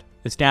aircraft,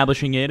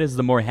 establishing it as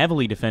the more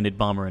heavily defended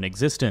bomber in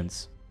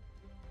existence.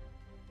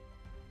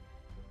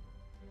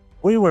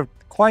 We were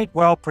quite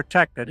well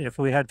protected if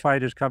we had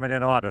fighters coming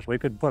in on us. We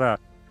could put a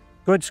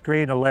good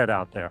screen of lead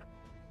out there.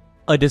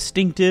 A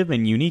distinctive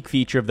and unique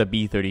feature of the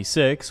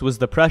B-36 was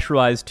the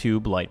pressurized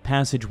tube light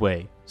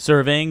passageway,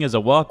 serving as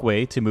a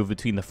walkway to move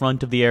between the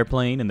front of the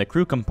airplane and the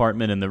crew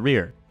compartment in the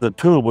rear. The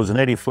tube was an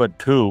 80-foot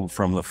tube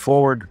from the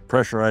forward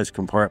pressurized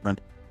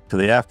compartment to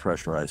the aft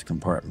pressurized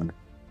compartment,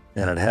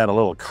 and it had a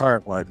little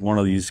cart like one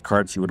of these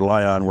carts you would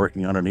lie on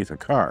working underneath a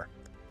car.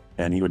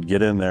 And you would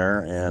get in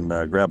there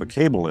and grab a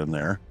cable in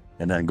there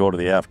and then go to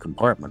the aft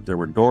compartment. There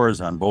were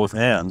doors on both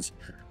ends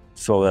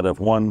so that if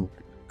one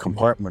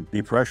compartment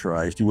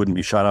depressurized, you wouldn't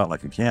be shot out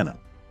like a cannon.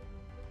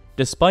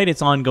 Despite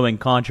its ongoing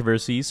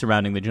controversy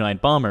surrounding the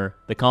giant bomber,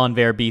 the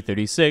Convair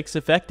B-36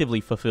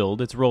 effectively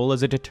fulfilled its role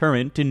as a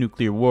deterrent to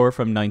nuclear war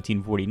from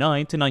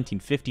 1949 to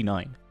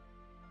 1959.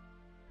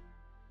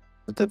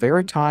 At the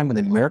very time when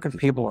the American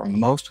people are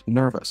most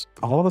nervous,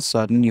 all of a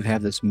sudden you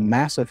have this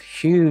massive,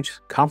 huge,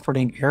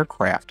 comforting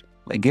aircraft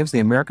that gives the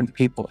American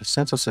people a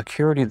sense of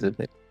security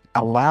that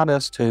allowed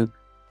us to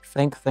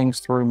think things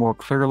through more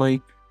clearly,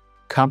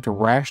 come to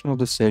rational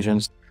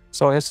decisions.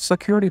 So it's a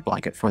security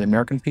blanket for the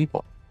American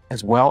people,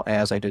 as well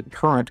as a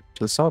deterrent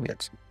to the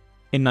Soviets.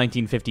 In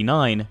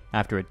 1959,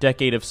 after a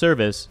decade of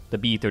service, the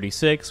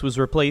B-36 was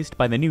replaced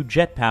by the new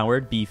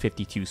jet-powered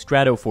B-52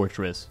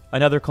 Stratofortress,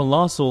 another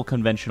colossal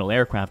conventional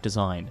aircraft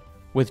design.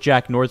 With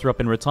Jack Northrop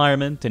in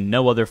retirement and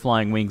no other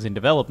flying wings in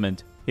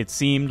development, it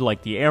seemed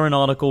like the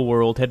aeronautical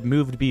world had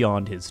moved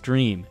beyond his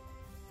dream.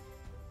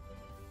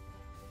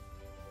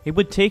 It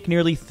would take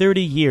nearly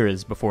 30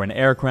 years before an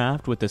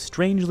aircraft with a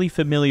strangely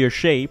familiar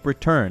shape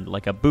returned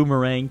like a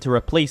boomerang to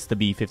replace the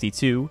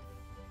B-52,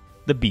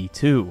 the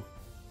B-2.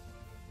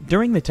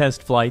 During the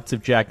test flights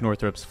of Jack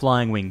Northrop's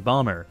flying wing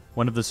bomber,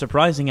 one of the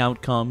surprising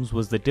outcomes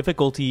was the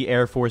difficulty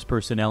Air Force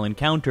personnel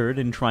encountered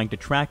in trying to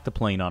track the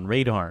plane on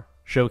radar,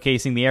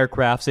 showcasing the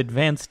aircraft's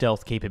advanced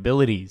stealth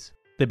capabilities.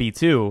 The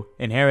B-2,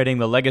 inheriting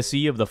the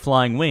legacy of the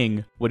flying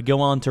wing, would go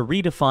on to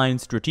redefine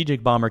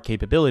strategic bomber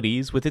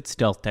capabilities with its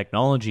stealth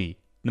technology.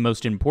 The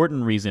most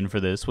important reason for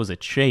this was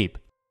its shape.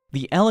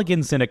 The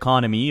elegance and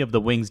economy of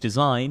the wing's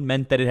design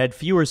meant that it had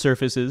fewer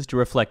surfaces to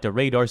reflect a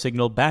radar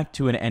signal back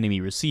to an enemy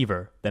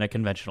receiver than a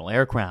conventional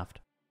aircraft.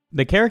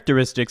 The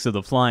characteristics of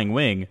the flying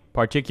wing,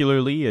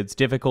 particularly its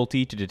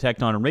difficulty to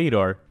detect on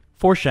radar,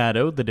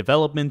 foreshadowed the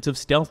development of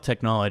stealth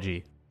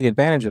technology. The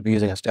advantage of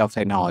using a stealth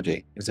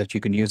technology is that you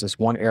can use this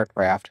one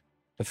aircraft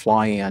to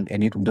fly in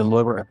and you can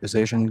deliver a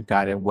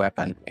precision-guided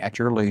weapon at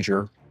your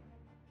leisure.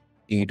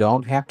 You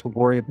don't have to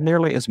worry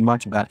nearly as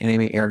much about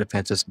enemy air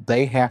defenses.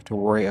 They have to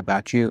worry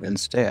about you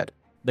instead.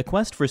 The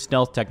quest for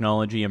stealth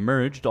technology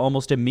emerged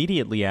almost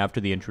immediately after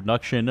the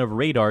introduction of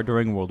radar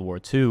during World War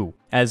II.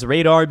 As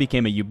radar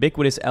became a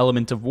ubiquitous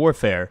element of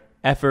warfare,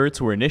 efforts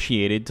were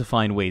initiated to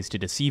find ways to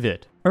deceive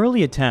it.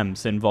 Early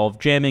attempts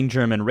involved jamming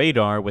German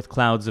radar with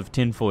clouds of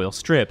tinfoil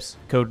strips,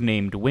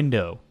 codenamed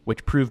Window,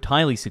 which proved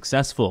highly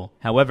successful.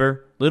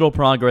 However, little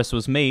progress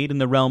was made in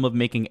the realm of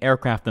making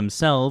aircraft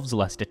themselves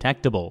less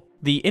detectable.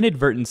 The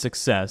inadvertent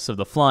success of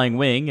the flying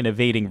wing in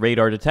evading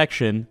radar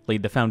detection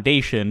laid the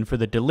foundation for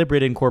the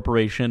deliberate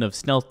incorporation of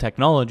stealth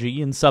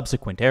technology in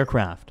subsequent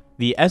aircraft.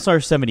 The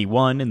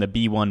SR-71 and the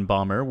B-1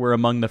 bomber were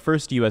among the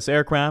first U.S.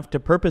 aircraft to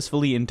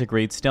purposefully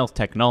integrate stealth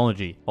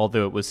technology,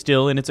 although it was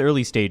still in its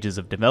early stages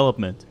of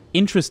development.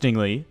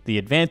 Interestingly, the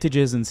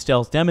advantages in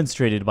stealth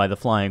demonstrated by the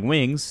flying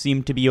wings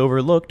seemed to be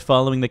overlooked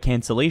following the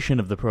cancellation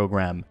of the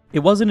program. It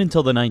wasn't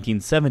until the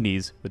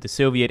 1970s, with the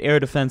Soviet air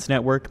defense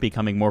network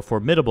becoming more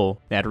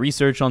formidable, that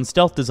research on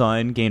stealth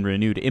design gained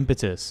renewed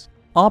impetus.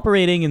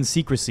 Operating in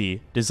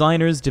secrecy,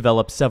 designers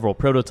developed several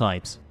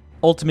prototypes,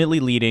 ultimately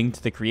leading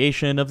to the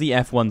creation of the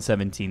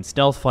F-117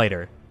 stealth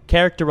fighter.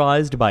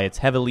 Characterized by its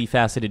heavily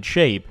faceted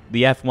shape,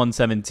 the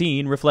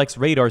F-117 reflects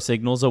radar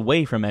signals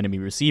away from enemy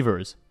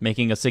receivers,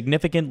 making a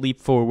significant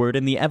leap forward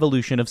in the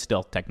evolution of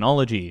stealth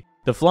technology.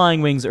 The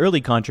flying wing's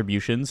early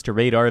contributions to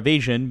radar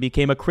evasion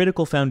became a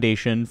critical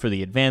foundation for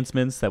the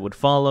advancements that would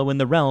follow in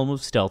the realm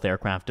of stealth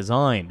aircraft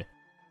design.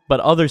 But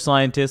other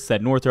scientists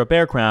at Northrop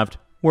Aircraft,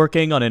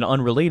 working on an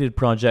unrelated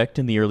project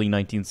in the early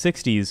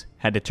 1960s,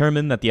 had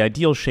determined that the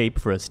ideal shape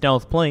for a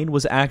stealth plane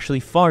was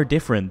actually far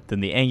different than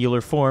the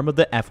angular form of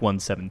the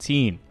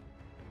F-117.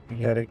 We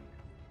had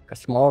a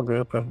small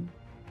group of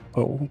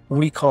what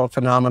we called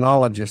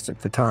phenomenologists at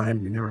the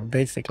time. They were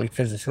basically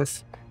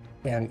physicists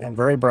and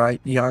very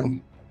bright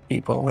young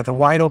people with a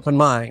wide open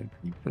mind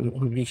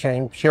who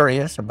became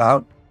curious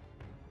about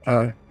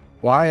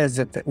why is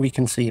it that we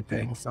can see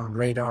things on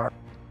radar?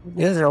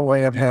 Is there a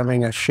way of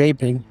having a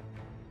shaping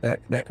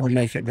that would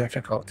make it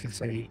difficult to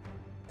see?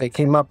 They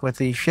came up with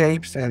these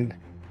shapes, and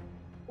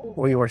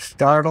we were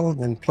startled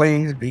and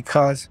pleased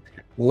because,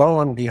 lo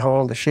and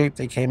behold, the shape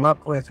they came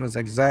up with was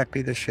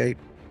exactly the shape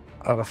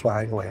of a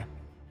flying wing.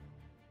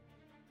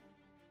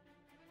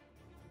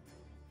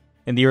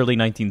 In the early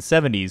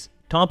 1970s,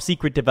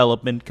 top-secret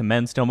development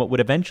commenced on what would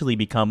eventually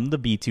become the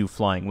B-2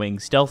 flying wing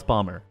stealth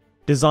bomber,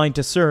 designed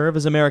to serve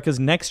as America's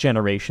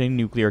next-generation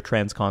nuclear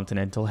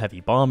transcontinental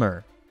heavy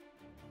bomber.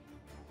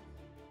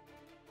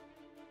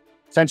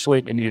 Essentially,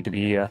 it needed to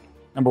be,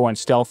 number one,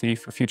 stealthy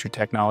for future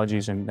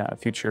technologies and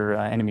future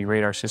enemy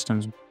radar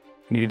systems. It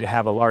needed to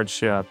have a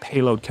large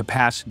payload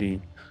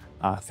capacity.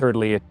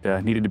 Thirdly,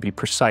 it needed to be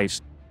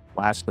precise.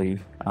 Lastly,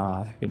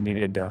 it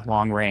needed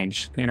long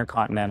range,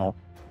 intercontinental.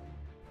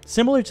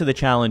 Similar to the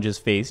challenges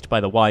faced by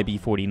the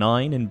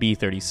YB-49 and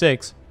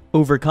B-36,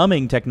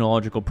 overcoming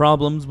technological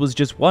problems was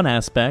just one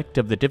aspect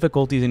of the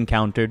difficulties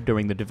encountered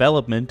during the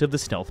development of the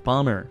stealth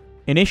bomber.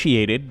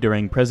 Initiated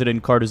during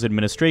President Carter's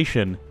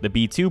administration, the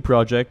B-2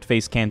 project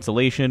faced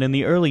cancellation in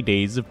the early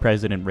days of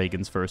President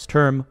Reagan's first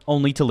term,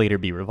 only to later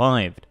be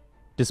revived.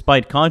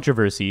 Despite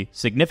controversy,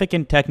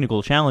 significant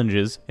technical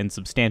challenges, and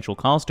substantial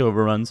cost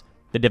overruns,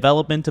 the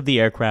development of the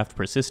aircraft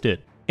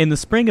persisted. In the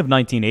spring of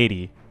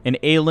 1980, an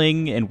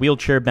ailing and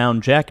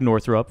wheelchair-bound Jack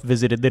Northrop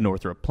visited the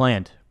Northrop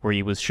plant, where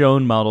he was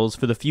shown models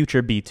for the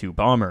future B-2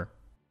 bomber.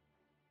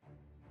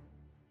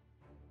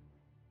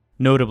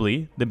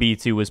 Notably, the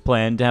B-2 was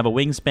planned to have a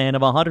wingspan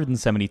of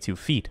 172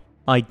 feet,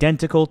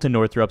 identical to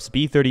Northrop's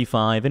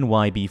B-35 and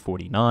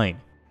YB-49.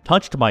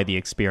 Touched by the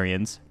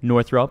experience,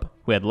 Northrop,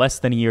 who had less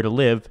than a year to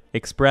live,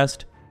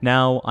 expressed,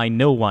 "Now I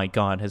know why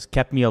God has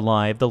kept me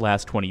alive the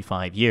last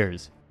 25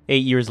 years.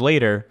 8 years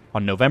later,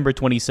 on November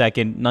 22,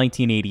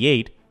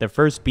 1988, the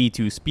first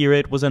B-2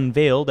 Spirit was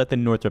unveiled at the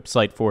Northrop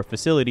Site 4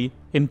 facility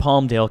in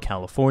Palmdale,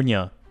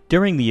 California.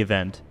 During the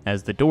event,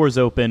 as the doors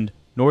opened,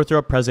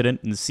 Northrop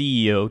President and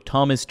CEO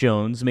Thomas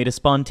Jones made a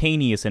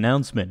spontaneous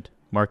announcement,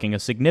 marking a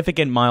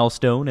significant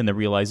milestone in the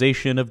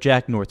realization of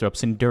Jack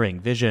Northrop's enduring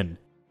vision.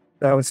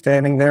 I was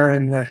standing there,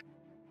 and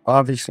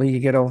obviously you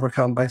get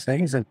overcome by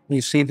things, and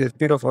you see this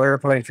beautiful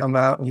airplane come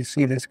out, and you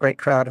see this great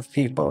crowd of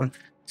people, and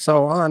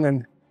so on,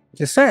 and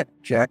you said,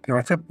 "Jack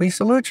Northrop, we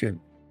salute you,"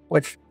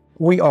 which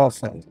we all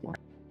said.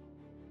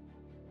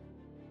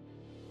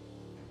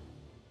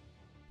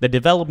 The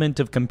development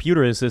of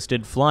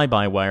computer-assisted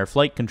fly-by-wire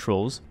flight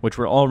controls, which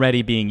were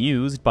already being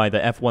used by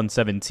the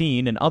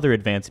F-117 and other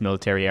advanced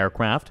military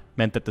aircraft,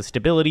 meant that the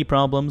stability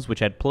problems which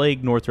had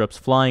plagued Northrop's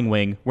flying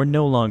wing were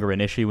no longer an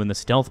issue in the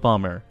stealth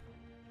bomber.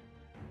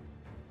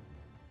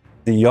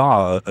 The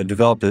yaw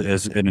developed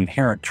as an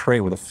inherent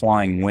trait with a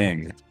flying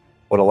wing.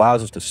 What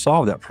allows us to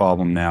solve that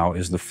problem now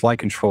is the flight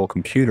control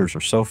computers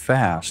are so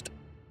fast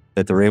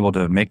that they're able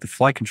to make the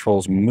flight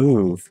controls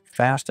move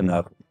fast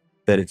enough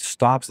that it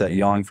stops that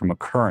yawing from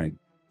occurring.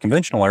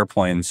 Conventional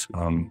airplanes,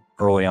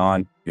 early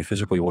on, you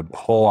physically would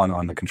pull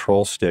on the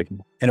control stick,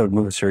 and it would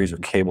move a series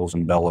of cables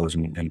and bellows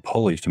and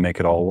pulleys to make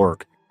it all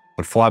work.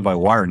 What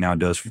fly-by-wire now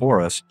does for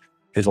us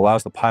is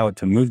allows the pilot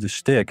to move the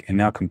stick, and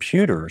now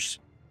computers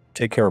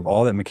take care of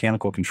all that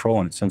mechanical control,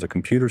 and it sends a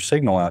computer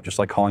signal out, just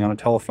like calling on a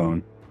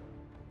telephone.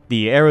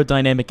 The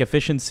aerodynamic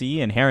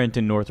efficiency inherent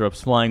in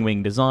Northrop's flying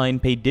wing design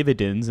paid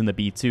dividends in the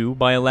B-2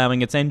 by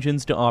allowing its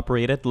engines to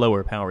operate at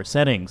lower power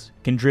settings,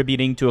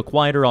 contributing to a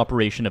quieter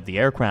operation of the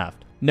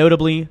aircraft.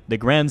 Notably, the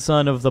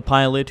grandson of the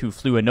pilot who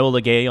flew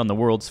Enola Gay on the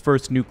world's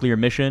first nuclear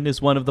mission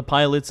is one of the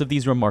pilots of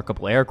these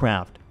remarkable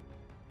aircraft.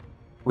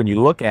 When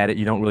you look at it,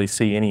 you don't really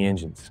see any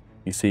engines.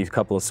 You see a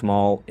couple of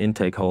small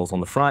intake holes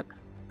on the front,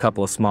 a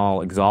couple of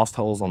small exhaust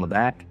holes on the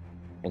back,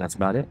 and that's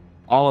about it.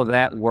 All of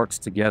that works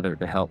together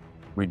to help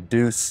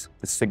reduce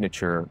the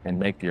signature and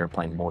make the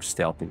airplane more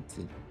stealthy.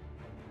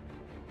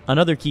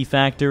 Another key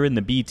factor in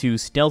the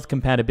B-2's stealth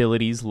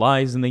compatibilities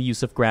lies in the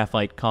use of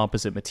graphite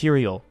composite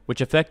material,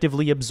 which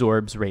effectively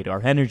absorbs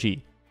radar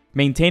energy.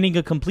 Maintaining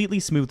a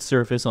completely smooth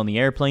surface on the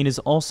airplane is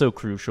also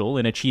crucial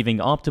in achieving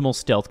optimal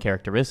stealth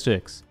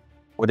characteristics.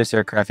 With this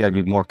aircraft, you have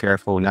to be more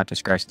careful not to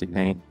scratch the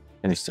paint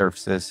and the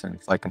surfaces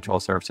and flight control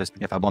surfaces.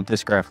 If I bump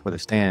this aircraft with a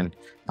stand,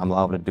 I'm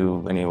liable to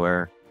do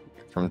anywhere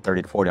from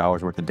 30 to 40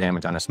 hours worth of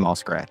damage on a small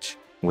scratch.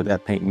 With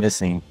that paint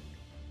missing,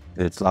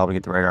 it's liable to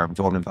get the radar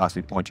absorbed and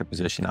possibly point your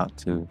position out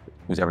to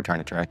who's ever trying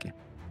to track you.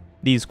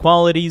 These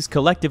qualities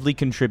collectively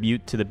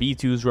contribute to the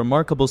B-2's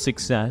remarkable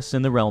success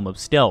in the realm of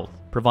stealth,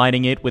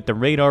 providing it with the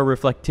radar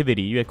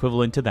reflectivity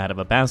equivalent to that of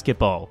a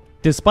basketball.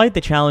 Despite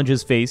the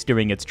challenges faced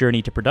during its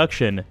journey to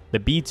production, the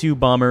B-2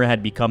 bomber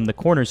had become the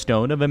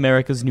cornerstone of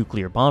America's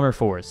nuclear bomber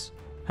force.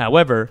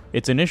 However,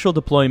 its initial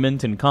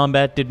deployment in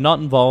combat did not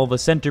involve a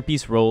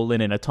centerpiece role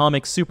in an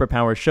atomic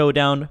superpower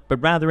showdown, but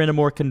rather in a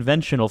more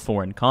conventional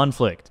foreign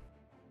conflict.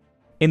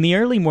 In the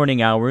early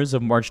morning hours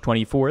of March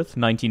 24,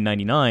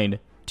 1999,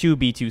 two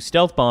B-2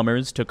 stealth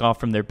bombers took off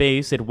from their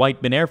base at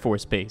Whiteman Air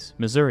Force Base,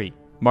 Missouri,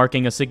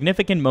 marking a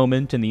significant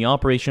moment in the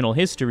operational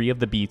history of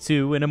the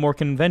B-2 in a more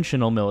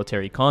conventional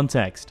military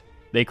context.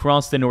 They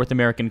crossed the North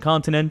American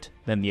continent,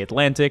 then the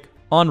Atlantic,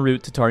 en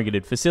route to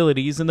targeted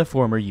facilities in the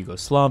former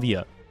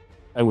Yugoslavia.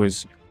 I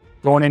was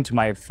going into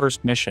my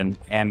first mission,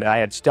 and I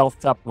had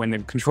stealthed up. When the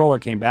controller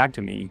came back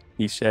to me,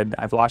 he said,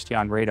 "I've lost you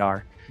on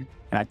radar."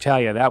 And I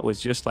tell you, that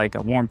was just like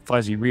a warm,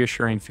 fuzzy,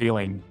 reassuring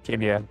feeling.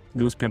 Gave you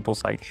goose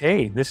pimples like,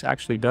 hey, this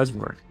actually does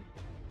work.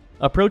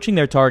 Approaching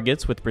their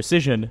targets with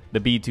precision, the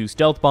B-2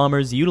 stealth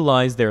bombers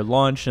utilized their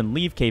launch and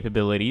leave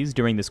capabilities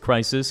during this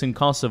crisis in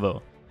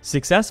Kosovo,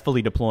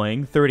 successfully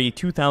deploying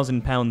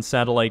 32,000-pound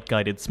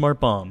satellite-guided smart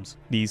bombs.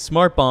 These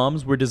smart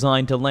bombs were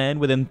designed to land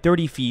within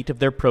 30 feet of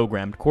their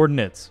programmed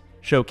coordinates,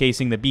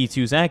 showcasing the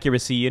B-2's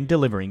accuracy in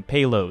delivering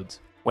payloads.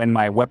 When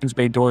my weapons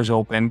bay doors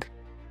opened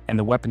and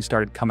the weapons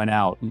started coming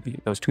out,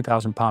 those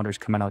 2,000-pounders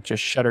coming out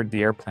just shuttered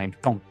the airplane.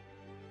 Don't,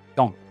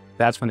 don't.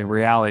 That's when the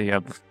reality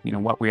of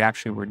what we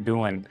actually were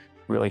doing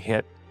really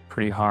hit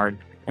pretty hard.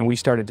 And we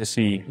started to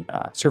see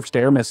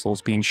surface-to-air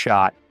missiles being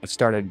shot. It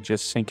started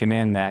just sinking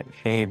in that,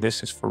 hey,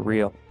 this is for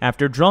real.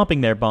 After dropping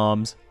their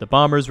bombs, the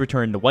bombers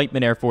returned to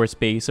Whiteman Air Force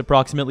Base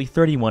approximately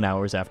 31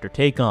 hours after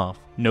takeoff.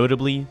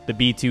 Notably, the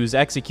B-2s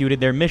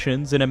executed their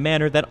missions in a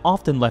manner that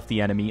often left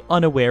the enemy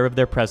unaware of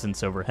their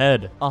presence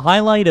overhead. A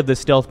highlight of the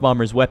stealth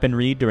bombers'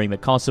 weaponry during the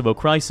Kosovo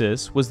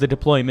crisis was the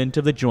deployment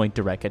of the Joint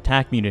Direct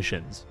Attack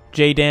munitions.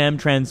 JDAM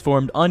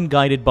transformed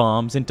unguided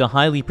bombs into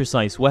highly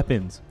precise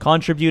weapons,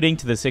 contributing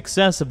to the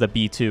success of the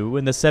B-2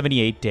 in the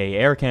 78-day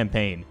air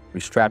campaign. We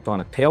strapped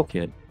on a tail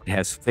kit. It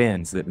has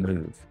fins that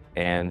move,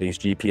 and these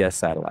GPS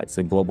satellites,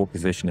 the global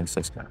positioning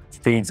system,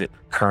 feeds it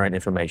current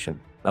information,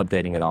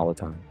 updating it all the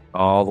time,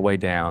 all the way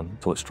down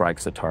until it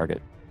strikes the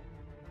target.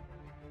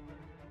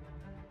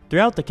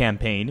 Throughout the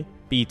campaign,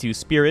 B-2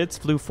 Spirits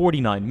flew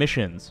 49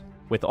 missions,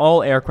 with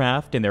all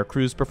aircraft and their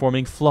crews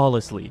performing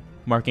flawlessly,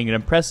 marking an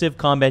impressive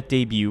combat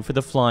debut for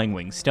the Flying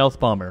Wing stealth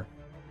bomber.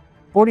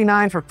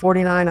 49 for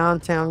 49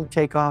 on-town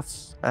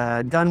takeoffs,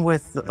 done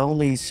with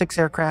only 6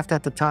 aircraft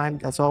at the time.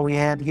 That's all we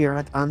had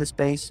here on this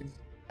base.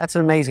 That's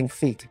an amazing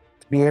feat,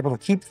 to be able to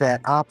keep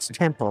that ops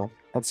tempo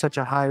at such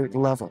a high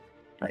level.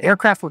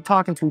 Aircraft were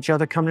talking to each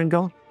other, coming and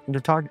going into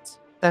targets.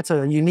 That's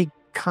a unique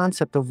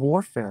concept of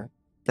warfare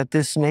that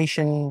this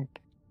nation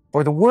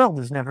or the world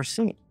has never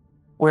seen,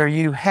 where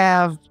you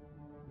have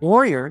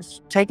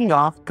warriors taking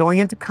off, going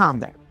into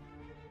combat,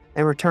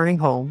 and returning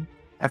home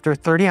after a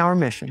 30-hour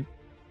mission,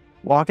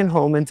 walking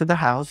home into the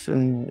house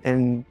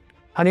and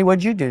honey,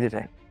 what'd you do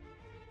today?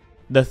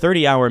 The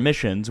 30-hour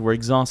missions were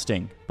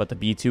exhausting, but the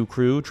B-2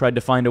 crew tried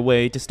to find a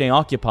way to stay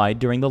occupied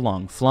during the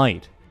long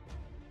flight.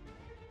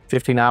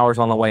 15 hours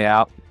on the way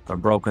out are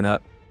broken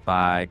up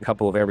by a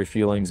couple of every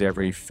fuelings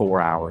every 4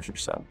 hours or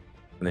so.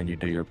 And then you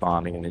do your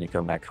bombing and then you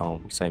come back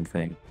home, same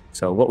thing.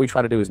 So what we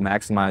try to do is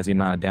maximize the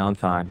amount of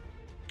downtime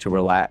to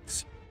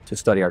relax, to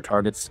study our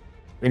targets,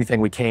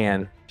 anything we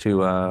can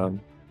to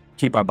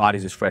keep our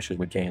bodies as fresh as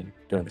we can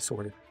during the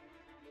sortie.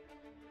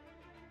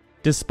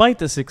 Despite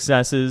the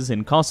successes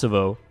in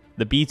Kosovo,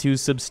 the B-2's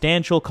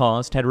substantial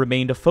cost had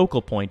remained a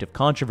focal point of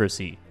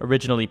controversy.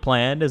 Originally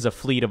planned as a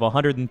fleet of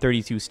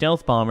 132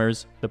 stealth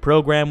bombers, the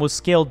program was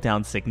scaled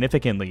down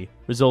significantly,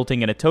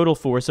 resulting in a total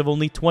force of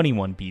only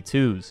 21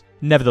 B-2s.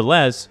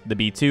 Nevertheless, the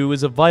B-2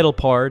 is a vital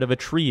part of a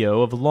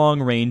trio of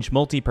long-range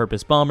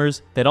multi-purpose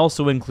bombers that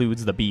also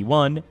includes the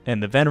B-1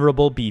 and the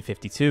venerable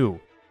B-52.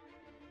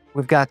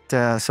 We've got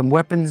some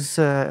weapons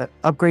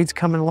upgrades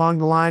coming along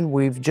the line.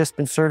 We've just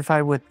been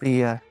certified with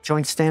the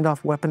joint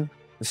standoff weapon,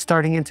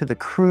 starting into the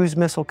cruise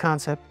missile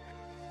concept.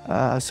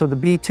 So the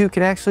B-2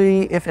 can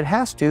actually, if it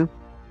has to,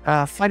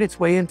 fight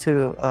its way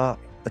into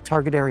the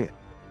target area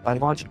by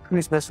launching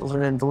cruise missiles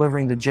and then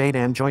delivering the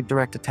JDAM, Joint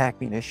Direct Attack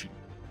Munition,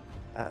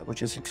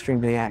 which is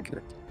extremely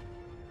accurate.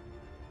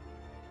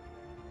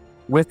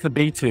 With the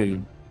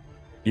B-2,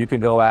 you can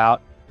go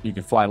out, you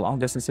can fly long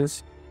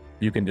distances,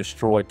 you can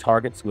destroy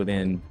targets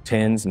within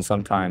tens and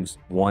sometimes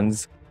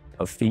ones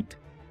of feet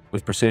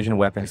with precision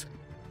weapons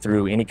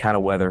through any kind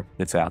of weather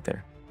that's out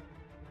there.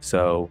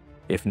 So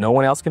if no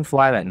one else can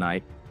fly that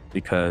night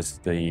because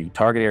the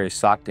target area is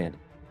socked in,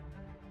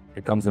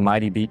 here comes the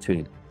mighty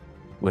B-2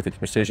 with its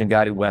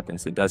precision-guided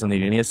weapons that doesn't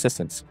need any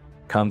assistance,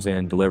 comes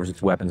in, delivers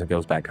its weapons, and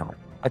goes back home.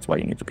 That's why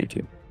you need the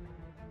B-2.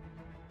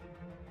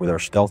 With our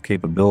stealth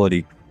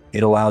capability,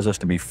 it allows us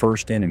to be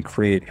first in and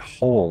create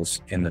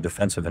holes in the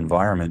defensive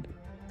environment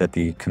that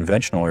the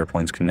conventional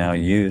airplanes can now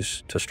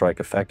use to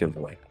strike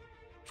effectively.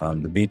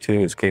 The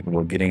B-2 is capable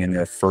of getting in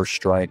there first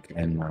strike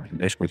and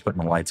basically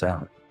putting the lights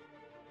out.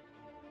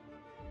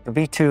 The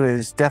B-2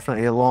 is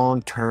definitely a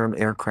long-term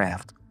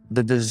aircraft.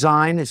 The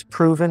design is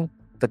proven.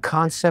 The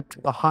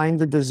concept behind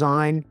the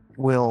design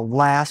will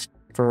last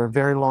for a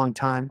very long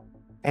time.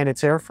 And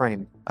its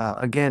airframe,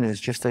 again, is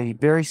just a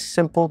very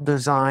simple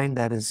design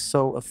that is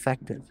so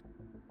effective.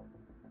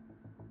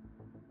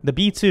 The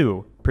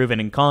B-2, proven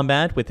in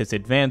combat with its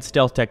advanced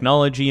stealth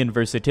technology and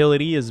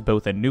versatility as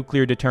both a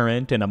nuclear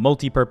deterrent and a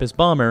multi-purpose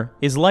bomber,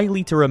 is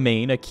likely to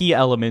remain a key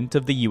element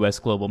of the U.S.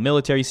 global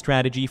military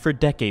strategy for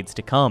decades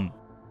to come.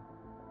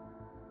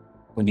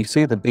 When you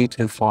see the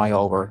B-2 fly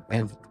over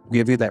and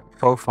give you that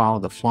profile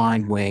of the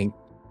flying wing,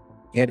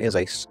 it is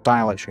a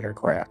stylish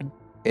aircraft.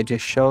 It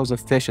just shows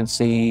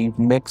efficiency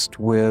mixed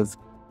with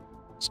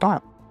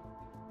style.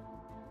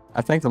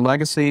 I think the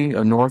legacy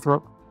of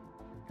Northrop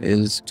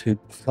is to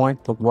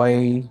point the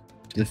way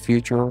to the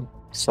future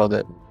so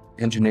that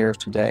engineers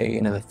today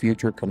and in the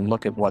future can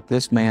look at what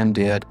this man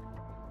did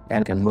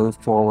and can move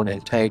forward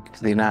and take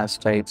the United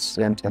States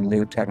into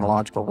new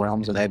technological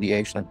realms of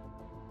aviation.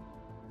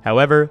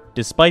 However,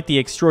 despite the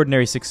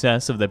extraordinary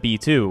success of the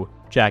B-2,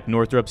 Jack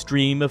Northrop's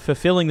dream of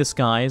fulfilling the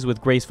skies with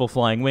graceful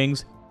flying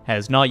wings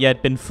has not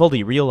yet been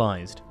fully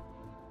realized.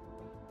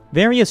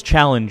 Various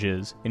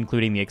challenges,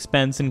 including the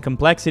expense and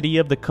complexity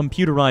of the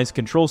computerized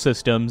control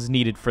systems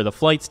needed for the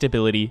flight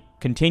stability,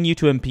 continue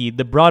to impede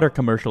the broader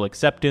commercial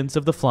acceptance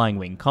of the flying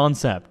wing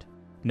concept.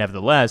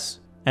 Nevertheless,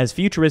 as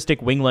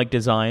futuristic wing-like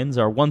designs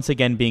are once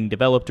again being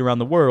developed around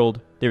the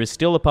world, there is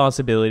still a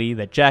possibility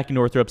that Jack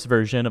Northrop's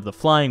version of the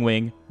flying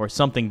wing, or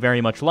something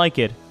very much like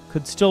it,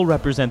 could still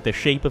represent the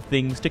shape of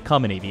things to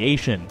come in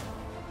aviation.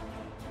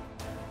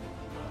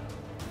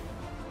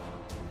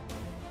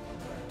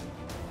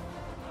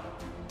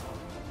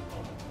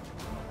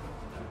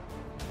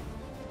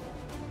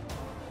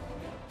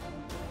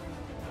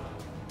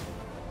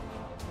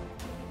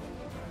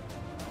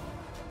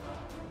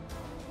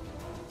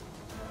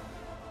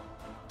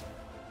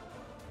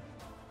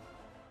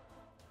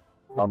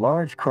 A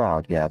large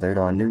crowd gathered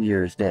on New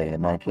Year's Day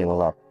in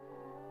 1911.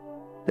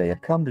 They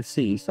had come to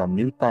see some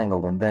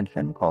newfangled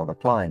invention called a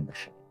flying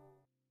machine.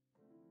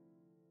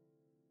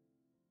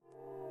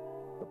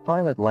 The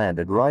pilot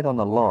landed right on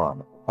the lawn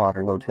of the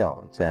Potter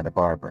Hotel in Santa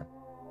Barbara.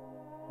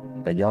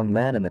 A young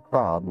man in the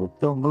crowd was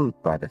so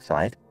moved by the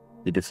sight,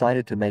 he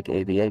decided to make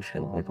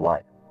aviation his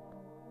life.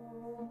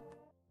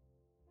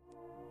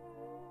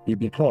 He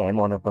became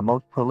one of the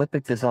most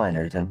prolific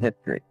designers in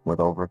history, with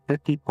over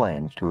 50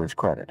 planes to his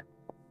credit.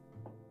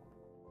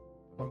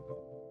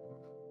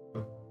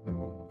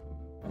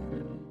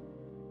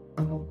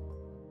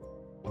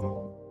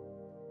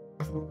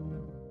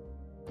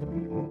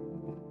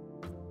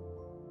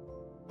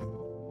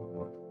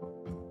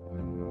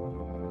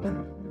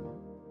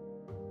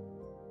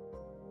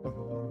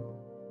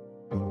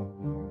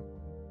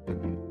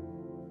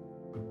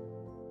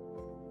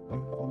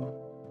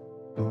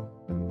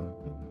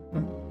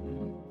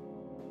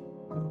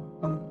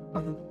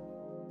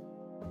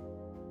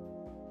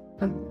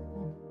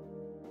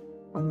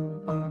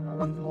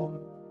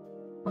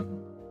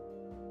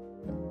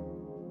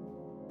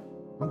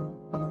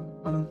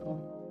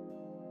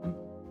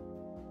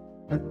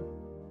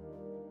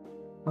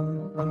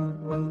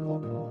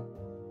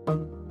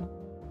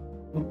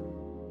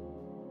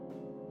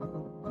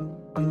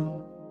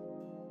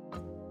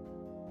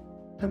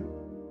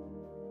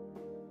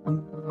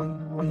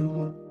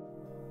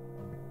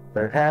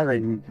 But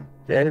having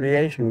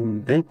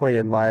aviation deeply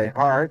in my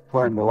heart,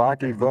 when the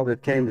Lockheed brothers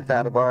came to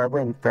Santa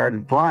Barbara and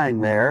started flying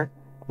there,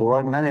 there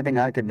wasn't anything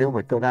I could do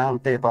but go down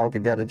and see if I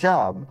could get a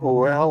job.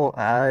 Well,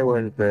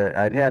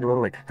 I'd had a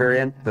little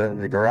experience as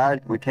a garage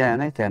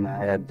mechanic, and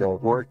I had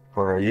worked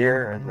for a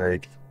year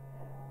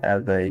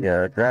as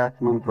a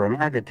draftsman for an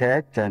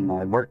architect, and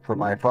I worked for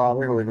my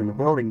father who was in the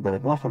building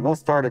business, and this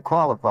started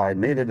qualified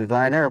me to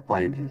design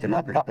airplanes. You can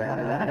understand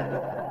that.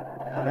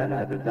 And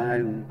I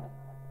designed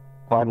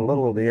quite a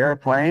little of the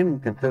airplane,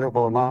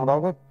 considerable amount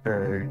of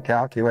it,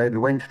 calculated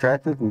wing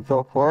stresses and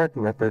so forth,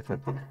 with this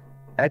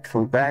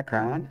excellent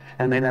background,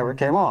 and they never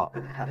came off.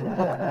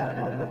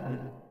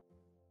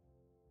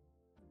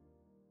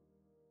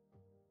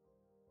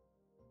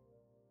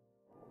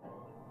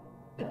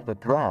 The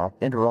draft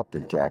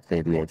interrupted Jack's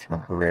aviation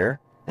career,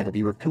 and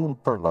he was soon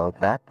furloughed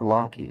back to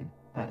Lockheed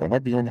to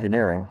head the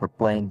engineering for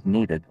planes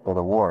needed for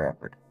the war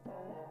effort.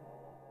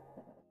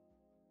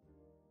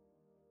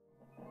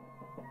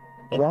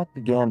 Jack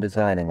began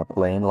designing a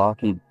plane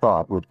Lockheed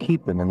thought would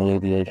keep him in the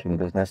aviation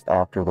business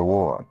after the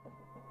war.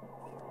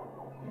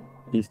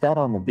 He sat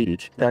on the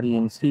beach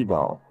studying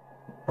seagulls,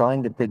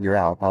 trying to figure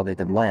out how they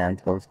could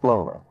land so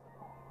slowly,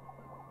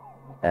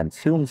 and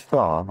soon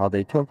saw how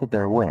they tilted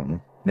their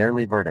wings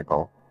nearly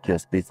vertical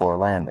just before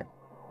landing.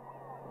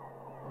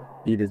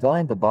 He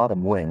designed the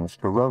bottom wings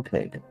to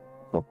rotate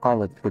so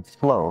pilots could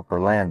slow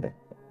for landing,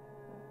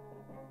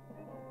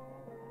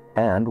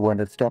 and went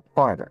a step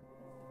farther.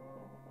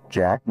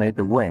 Jack made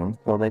the wings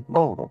so they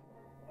folded.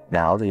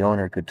 Now the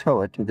owner could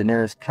tow it to the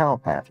nearest cow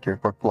pasture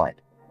for flight.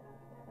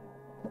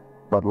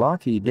 But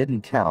Lockheed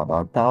didn't count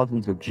on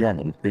thousands of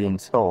Jennies being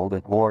sold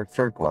at war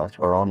surplus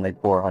for only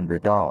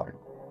 $400.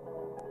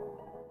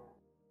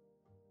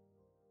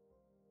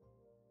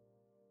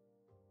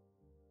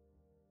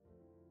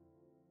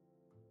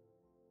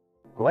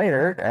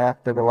 Later,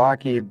 after the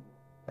Lockheed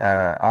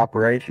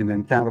operation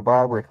in Santa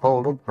Barbara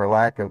folded for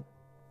lack of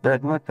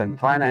business and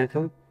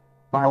finances,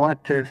 I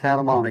went to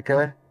Santa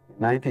Monica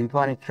in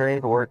 1923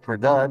 to work for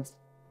Dud's.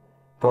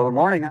 So the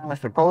morning I was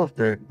supposed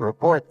to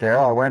report there,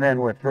 I went in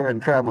with fear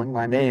and trembling,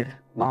 my knees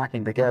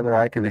knocking together,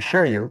 I can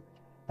assure you.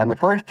 And the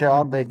first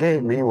job they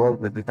gave me was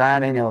the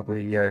designing of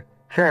the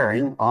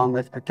fairing on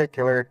this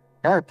particular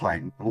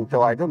airplane. And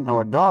so I didn't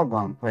know a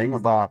doggone thing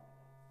about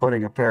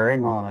putting a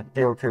fairing on a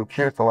steel tube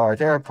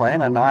fuselage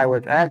airplane, and I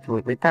was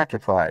absolutely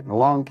petrified. And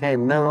along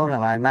came noon,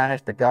 and I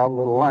managed to gobble a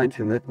little lunch,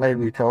 and this made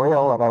me so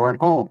ill that I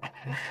went home.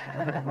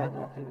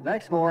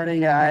 Next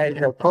morning, I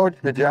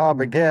approached the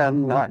job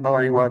again, not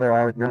knowing whether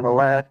I was going to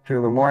last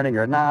through the morning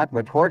or not,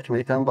 but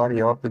fortunately somebody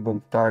else had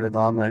been started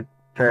on the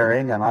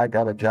fairing, and I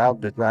got a job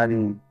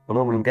designing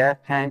aluminum gas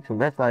tanks, and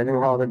this I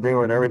knew how to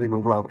do, and everything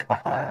was lovely.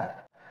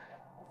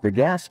 The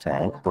gas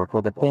tanks were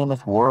for the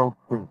famous World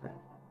Cruiser,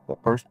 the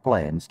first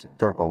planes to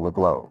circle the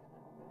globe.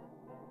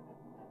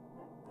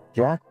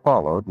 Jack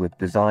followed with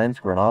designs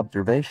for an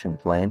observation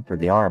plane for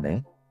the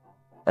Army,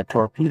 a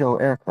torpedo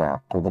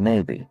aircraft for the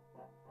Navy,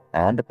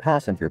 and a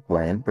passenger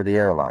plane for the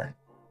airline.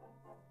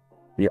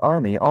 The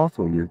Army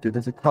also used it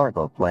as a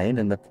cargo plane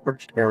in the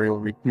first aerial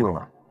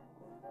refueling.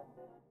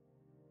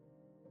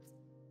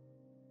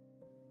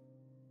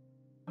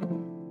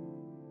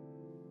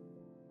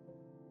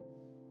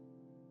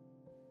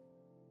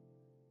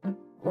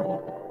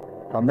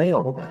 A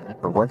mail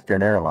for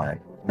Western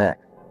Airlines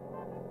next.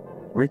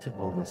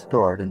 Recently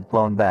restored and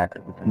flown back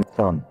to the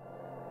Smithsonian.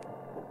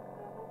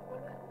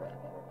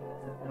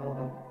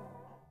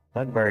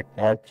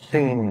 I've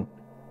seen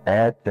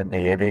ads in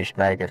the aviation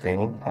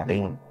magazine. I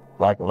mean,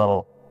 like a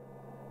little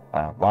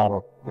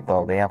model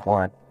called the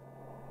F1.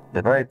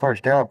 The very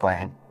first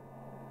airplane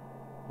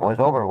was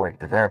overweight,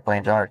 as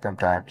airplanes are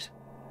sometimes.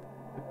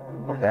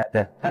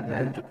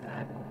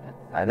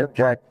 I knew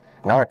Jack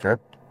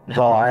Northrop,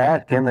 so I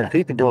asked him if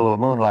he could do a little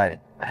moonlighting.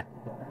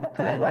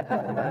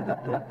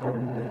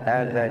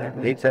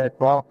 And he said,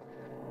 well,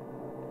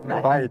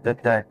 provided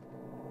that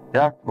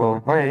Jack will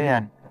agree,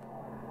 and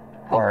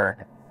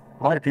for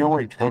quite a few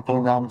weeks, they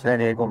came down to San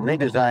Diego,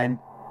 redesigned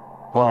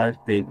was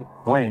the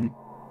wing,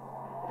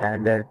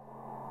 and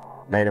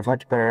made a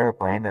much better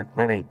airplane that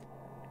really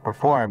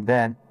performed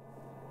then.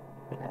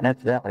 And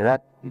incidentally,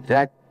 that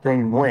exact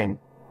same wing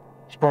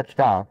stretched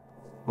out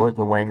was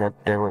the wing that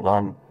there was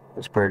on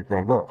the Spirit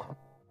St. Louis.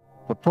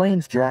 The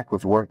planes Jack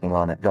was working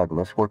on at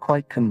Douglas were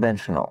quite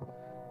conventional.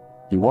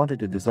 He wanted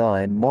to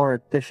design more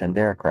efficient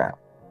aircraft.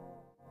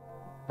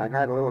 I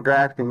had a little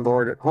drafting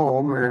board at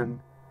home, and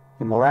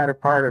in the latter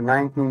part of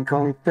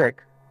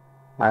 1926,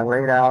 I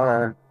laid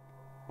out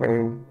a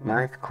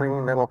nice,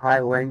 clean little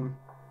high-wing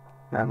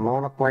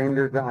monoplane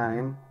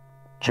design.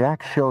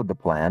 Jack showed the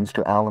plans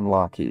to Alan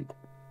Lockheed.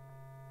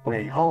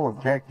 The whole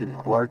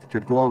objective was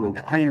to build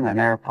as clean an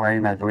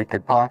airplane as we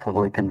could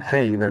possibly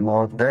conceive in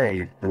those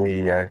days.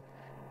 The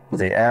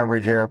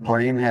average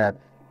airplane had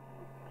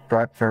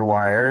struts or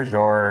wires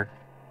or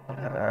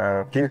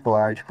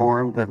fuselage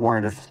forms that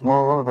weren't as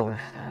smooth, as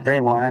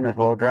streamlined, as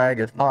low drag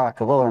as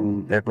possible,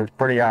 and it was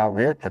pretty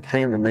obvious, it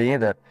seemed to me,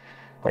 that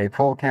a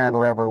full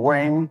cantilever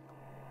wing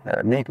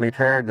neatly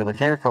paired to the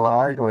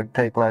fuselage would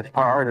take less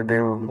power to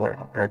do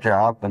their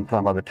job than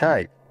some other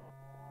type.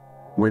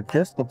 With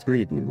just the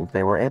previews,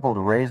 they were able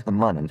to raise the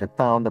money to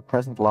found the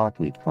present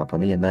Lockheed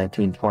Company in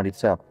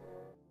 1927.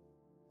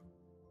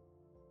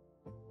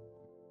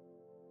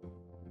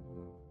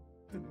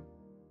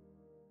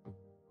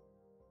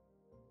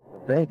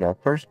 Vega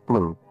first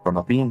flew from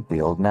a beam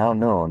field now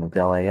known as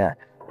LAX.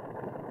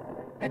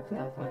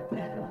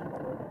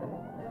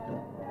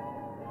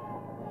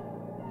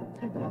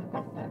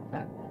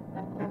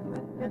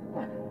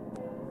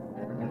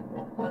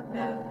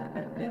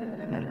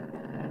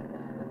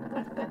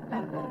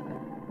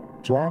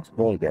 Jack's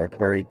Vega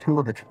carried two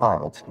of its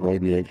pilots to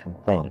aviation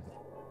fame.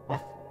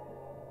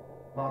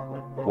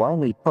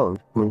 Wiley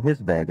Post flew his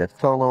Vega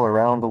solo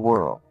around the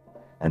world,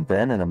 and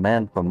then in a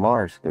Man from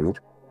Mars suit,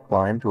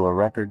 climbed to a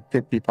record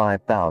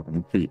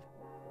 55,000 feet.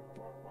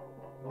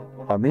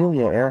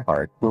 Amelia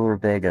Earhart flew her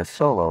Vega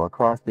solo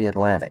across the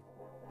Atlantic,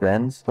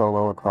 then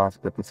solo across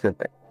the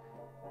Pacific.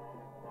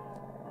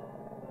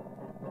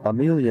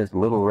 Amelia's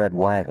Little Red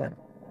Wagon,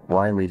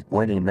 Wiley's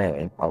Winnie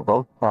Mae, are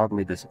both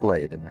proudly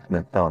displayed in the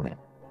Smithsonian.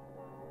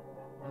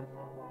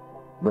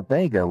 The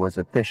Vega was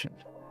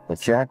efficient, but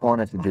Jack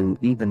wanted to do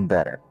even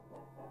better.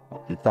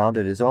 He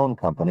founded his own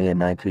company in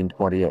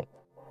 1928. I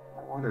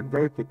wanted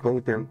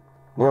basically to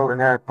build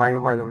an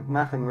airplane where there was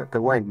nothing but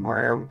the wing,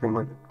 where everything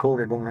was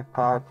included in the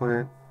cost,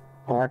 with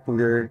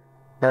passengers,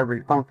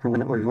 every function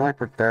that was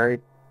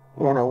necessary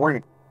in a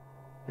wing.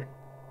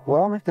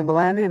 Well, Mr.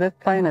 Belandy, this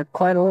plane is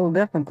quite a little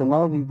different than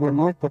those you've been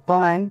used to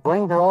flying.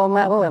 Wings are all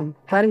metal and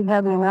pretty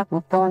heavy enough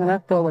and strong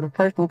enough so that a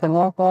person can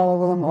walk all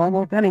over them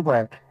almost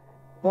anywhere.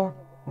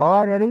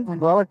 All right, Eddie.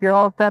 Well, if you're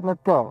all set, let's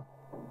go.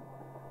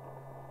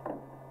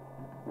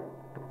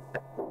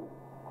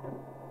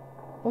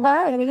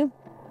 Bye, Eddie.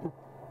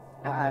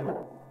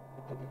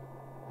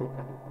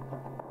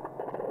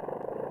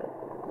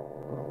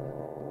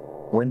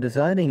 When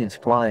designing his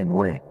flying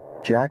wing,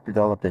 Jack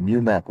developed a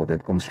new method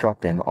of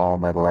constructing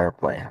all-metal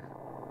airplanes.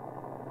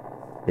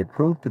 It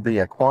proved to be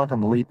a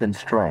quantum leap in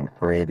strength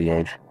for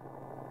aviation.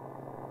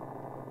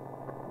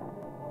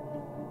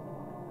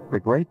 The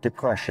Great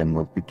Depression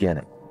was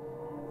beginning.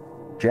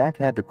 Jack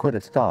had to put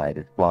aside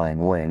his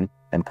flying wing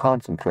and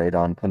concentrate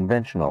on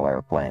conventional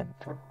airplanes.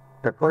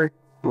 The first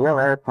real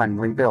airplane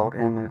we built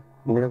in the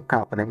new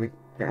company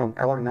in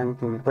early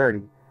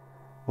 1930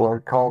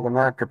 was called the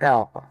Northrop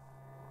Alpha.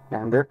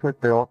 And this was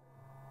built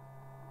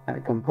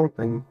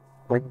completely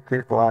with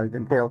fuselage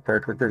and tail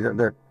surfaces of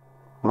the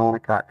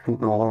monocoque sheet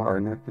metal or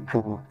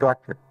institutional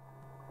structure.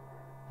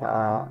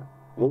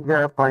 These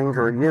airplanes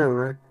were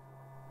used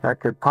that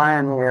could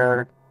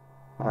pioneer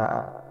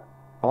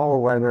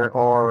all-weather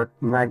or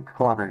night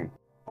flying.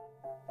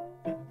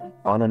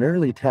 On an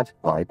early test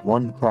flight,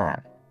 one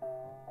crashed.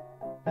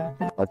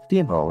 A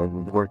steamroller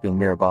was working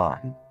nearby.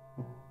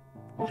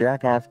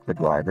 Jack asked the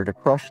driver to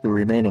crush the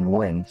remaining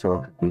wing so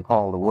it could be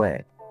hauled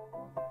away.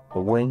 The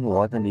wing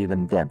wasn't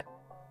even dented.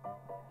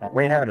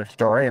 We had a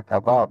story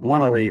about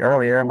one of the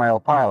early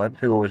airmail pilots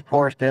who was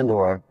forced into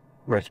a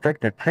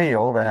restricted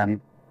field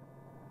and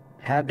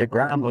had to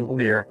ground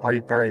the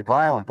airplane very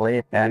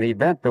violently, and he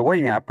bent the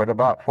wing up at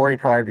about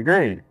 45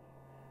 degrees.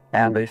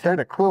 And they sent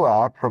a crew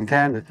out from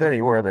Kansas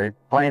City, where the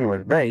plane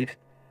was based,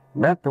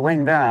 bent the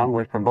wing down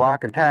with some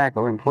block and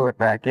tackle, and flew it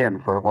back in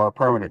for a more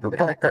permanent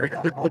repair.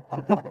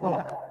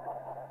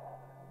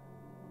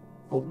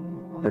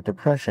 The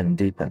Depression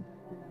deepened.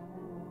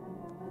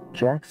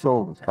 Jack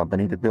sold his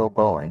company to Bill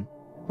Boeing,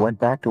 went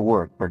back to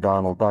work for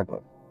Donald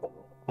Douglas.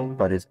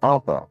 But his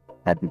Alpha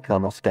had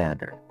become a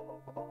standard.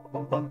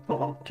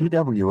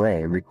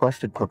 TWA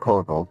requested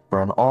proposals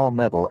for an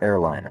all-metal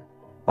airliner,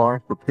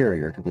 far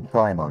superior to the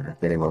trimotors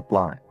they were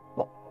flying.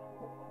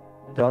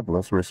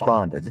 Douglas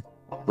responded,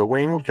 "The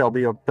wing shall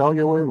be of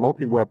cellular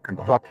multi-web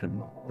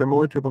construction,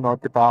 similar to the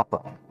Northrop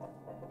Alpha.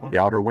 The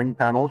outer wing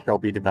panel shall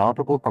be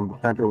demountable from the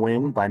center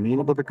wing by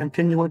means of a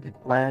continuous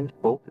flange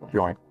bolt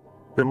joint,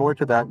 similar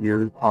to that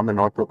used on the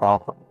Northrop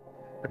Alpha.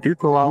 The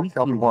fuselage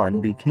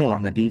DC-1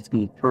 became the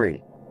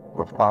DC-3,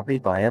 was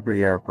copied by every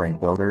airframe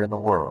builder in the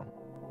world."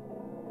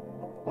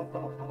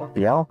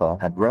 The Alpha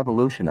had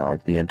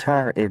revolutionized the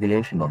entire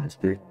aviation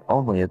industry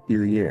only a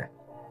few years.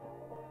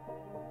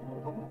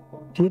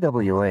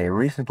 TWA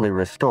recently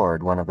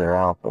restored one of their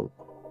Alphas.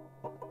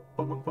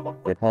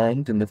 It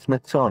hangs in the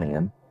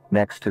Smithsonian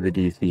next to the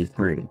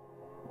DC-3.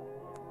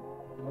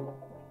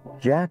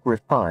 Jack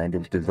refined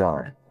his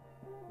design.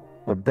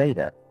 The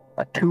Beta,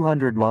 a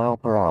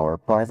 200-mile-per-hour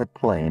private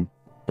plane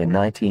in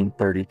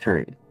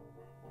 1933.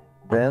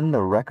 Then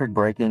the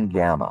record-breaking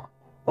Gamma.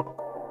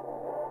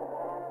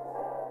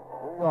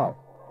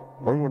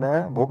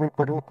 Moving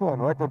producer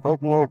and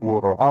record-breaking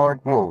aviator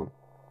Howard Hughes.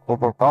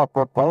 It's a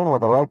cockpit plane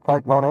with a right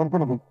cyclone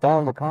engine and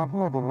down the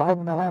continent in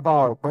 9.5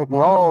 hours, breaking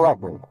all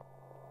records.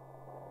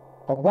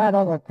 The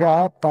weather was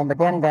good from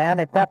beginning to end,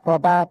 except for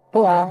about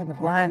 2 hours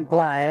of line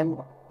flying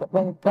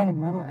between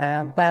Kingman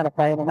and Santa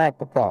Fe, New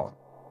Mexico.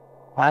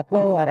 I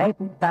flew at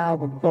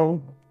 18,000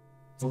 feet.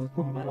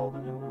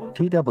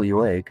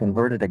 TWA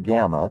converted a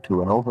Gamma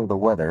to an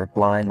over-the-weather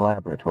flying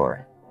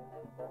laboratory.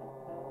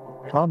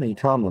 Tommy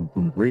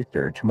Tomlinson's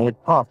research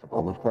made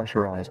possible the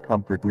pressurized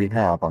comfort we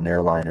have on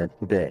airliners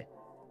today.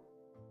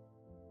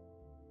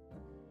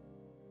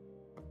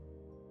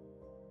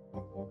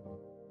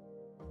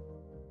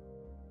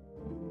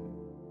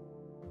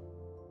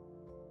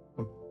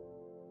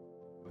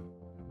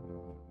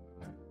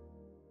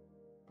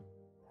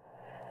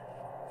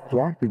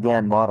 Jack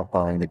began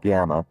modifying the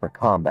Gamma for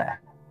combat.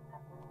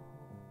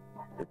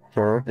 It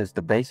served as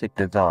the basic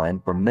design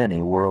for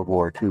many World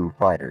War II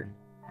fighters.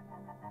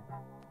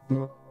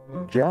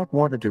 Jack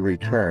wanted to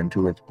return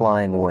to his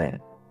flying wing.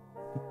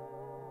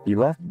 He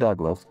left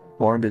Douglas,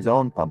 formed his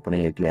own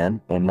company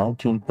again in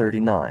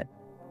 1939,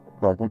 the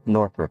present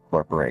Northrop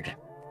Corporation.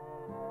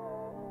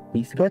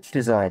 He sketched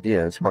his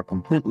ideas for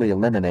completely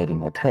eliminating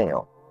the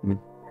tail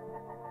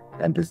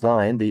and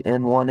designed the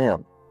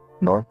N1M,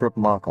 Northrop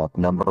Mock-Up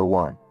No.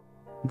 1.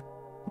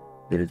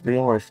 It is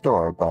being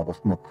restored by the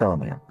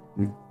Smithsonian.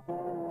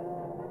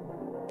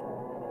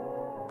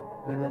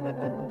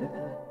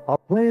 A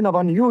plane of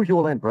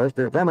unusual interest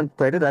is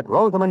demonstrated at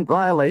Rosamond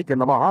Dry Lake in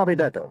the Mojave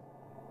Desert.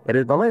 It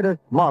is the latest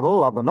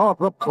model of the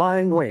Northrop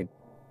Flying Wing.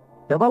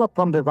 Developed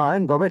from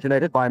designs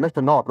originated by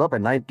Mr. Northrop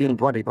in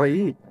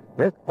 1923,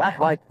 this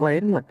flat-like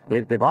plane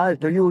is devised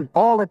to use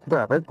all its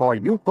surface for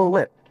useful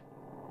lift.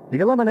 The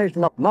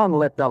elimination of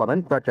non-lift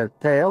elements such as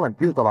tail and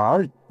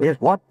fuselage is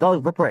what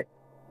does the trick.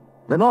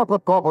 The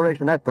Northrop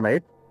Corporation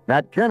estimates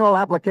that general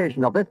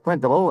application of this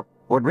principle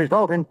would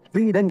result in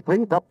speed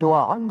increase up to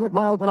 100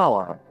 miles an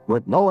hour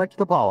with no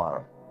extra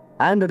power.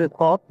 And it is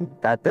thought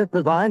that this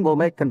design will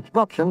make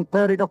construction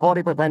 30 to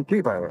 40%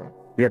 cheaper.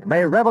 It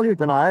may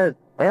revolutionize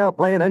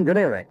airplane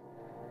engineering.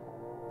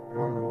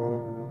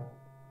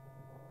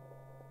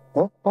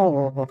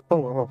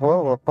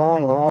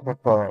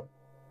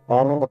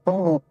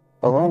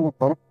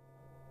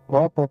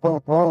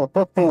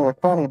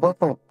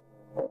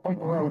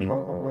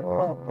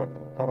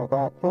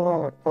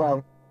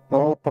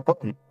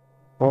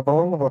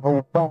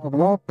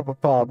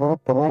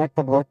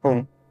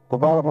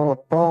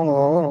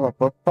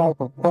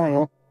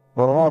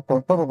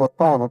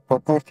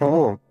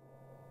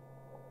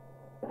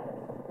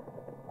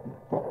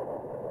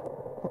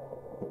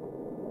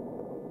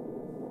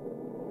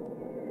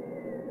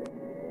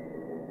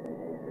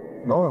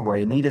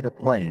 Norway needed a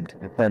plane to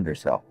defend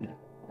herself.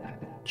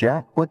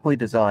 Jack quickly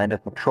designed a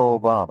patrol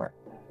bomber.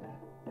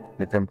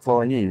 Its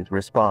employees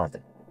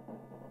responded.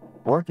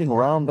 Working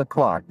round the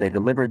clock, they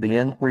delivered the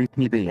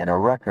N3PB in a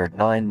record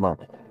 9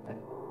 months.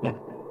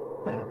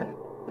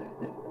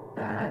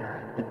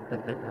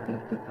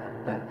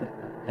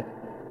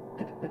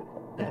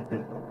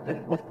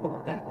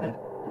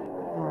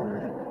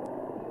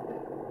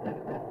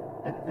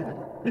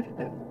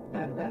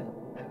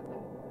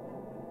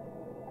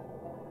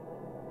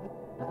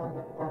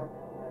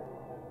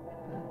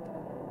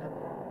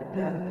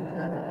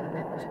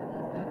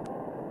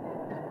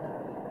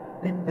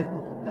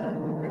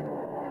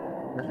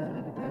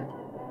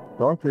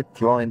 Northrop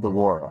joined the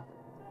war,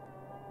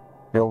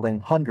 building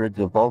hundreds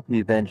of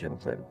Vulcan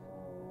engines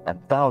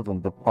and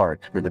thousands of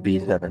parts for the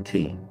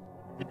B-17.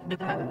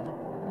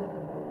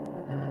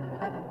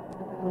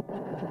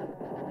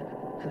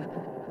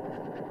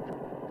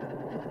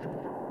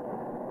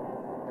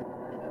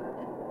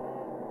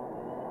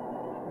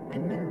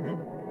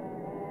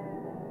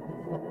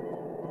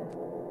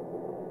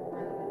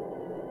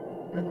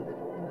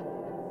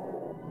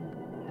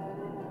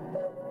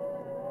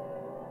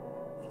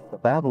 The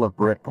Battle of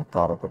Britain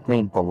taught us a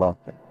painful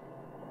lesson.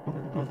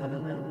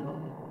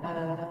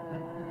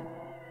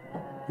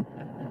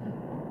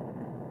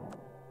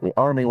 The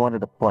Army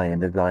wanted a plane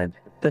designed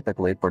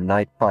specifically for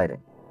night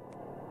fighting.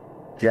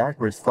 Jack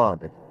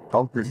responded,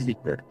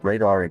 ultra-secret,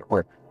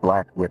 radar-equipped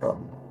Black Widow.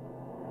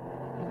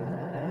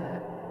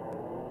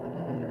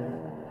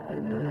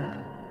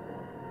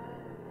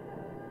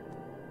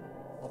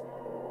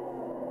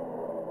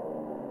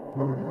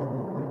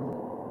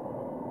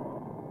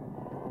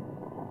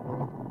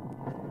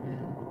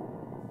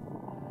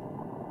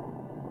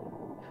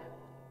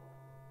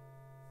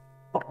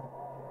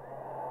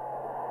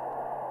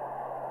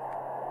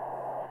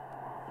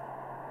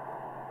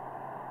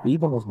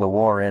 Even as the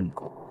war ended,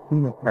 it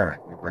seemed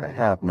apparent we were to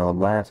have no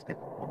lasting.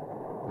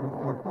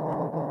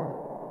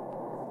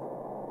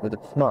 With a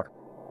snark,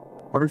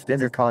 first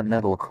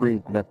intercontinental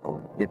cruise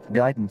missile, its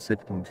guidance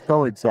system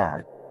so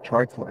exact,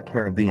 charts for the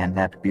Caribbean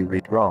had to be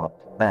redrawn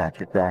to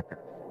match its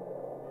accuracy.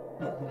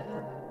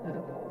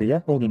 The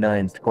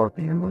F-89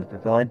 Scorpion was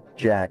designed by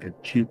Jack as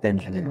chief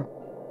engineer.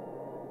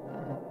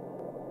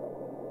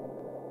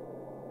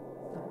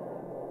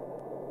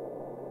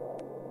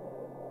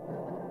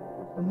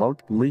 The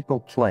most lethal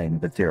plane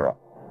of its era.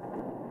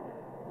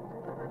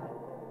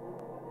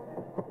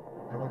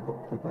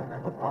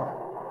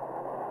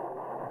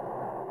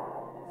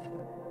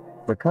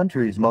 The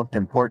country's most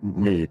important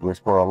need was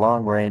for a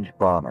long-range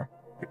bomber.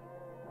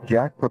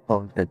 Jack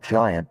proposed a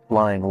giant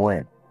flying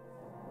wing.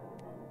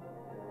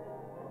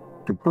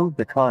 To prove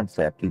the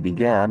concept, he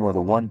began with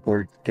a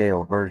 1/3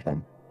 scale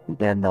version, the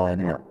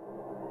N9M.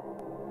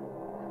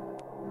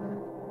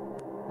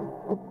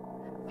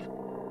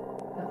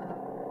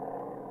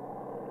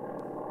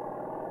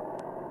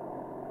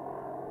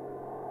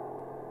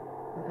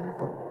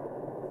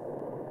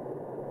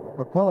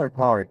 The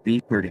propeller-powered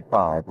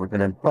B-35 was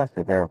an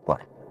impressive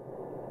airplane.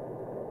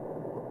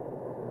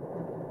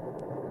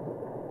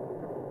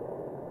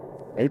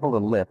 Able to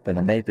lift an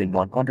amazing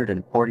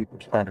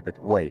 140% of its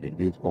weight in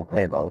useful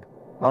payload,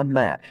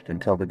 unmatched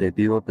until the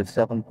debut of the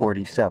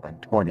 747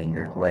 20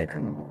 years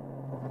later.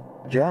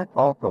 Jack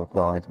also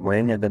saw his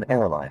wing as an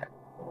airliner.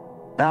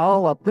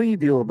 Now a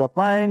preview of the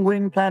flying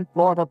wing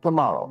transport of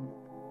tomorrow.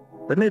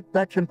 The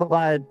midsection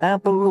provides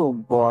ample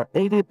room for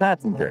 80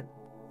 passengers.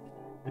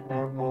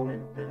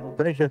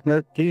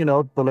 Spaciousness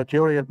keynotes the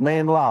luxurious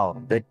main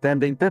lounge,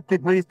 extending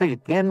 53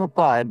 feet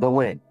inside the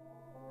wing.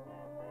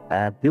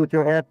 And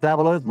future air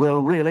travelers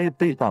will really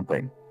see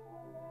something.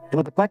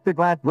 Through the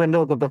plexiglass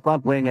windows of the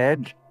front wing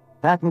edge,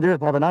 passengers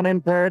have an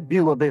unimpaired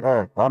view of the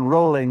Earth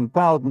unrolling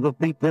thousands of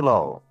feet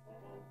below.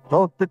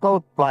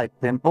 Coast-to-coast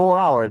flights in 4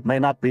 hours may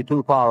not be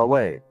too far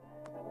away.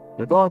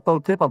 The dorsal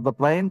tip of the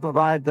plane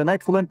provides an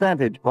excellent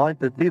vantage point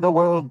to see the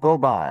world go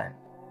by.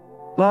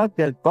 Plus,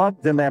 as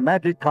bugs in their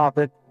magic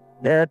carpet,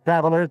 air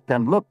travelers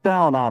can look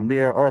down on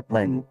mere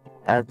Earthlings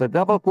as the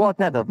double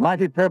quartet of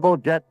mighty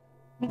turbojets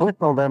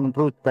whistle them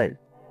through space.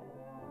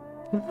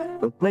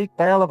 The sleek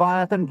Air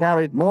Leviathan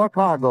carries more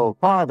cargo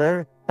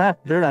farther,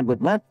 faster, and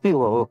with less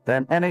fuel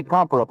than any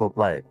comparable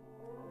plane.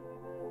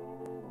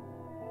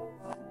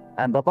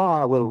 And the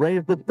bar will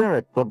raise the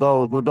spirits of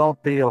those who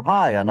don't feel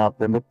high enough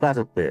in the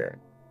stratosphere.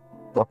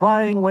 The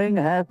flying wing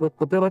has the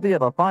stability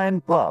of a fine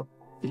club.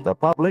 The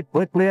public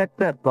quickly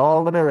accepts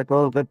all the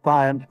miracles that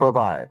science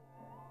provides.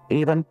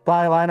 Even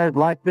skyliners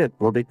like this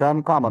will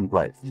become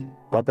commonplace.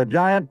 But the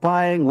giant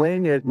flying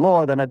wing is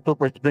more than a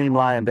super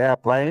streamlined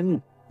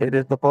airplane. It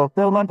is the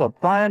fulfillment of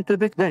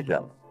scientific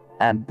vision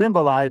and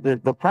symbolizes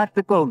the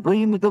practical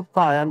dreams of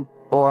science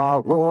for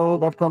our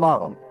world of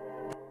tomorrow.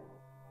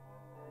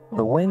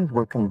 The wings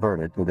were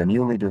converted to the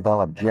newly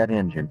developed jet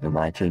engines in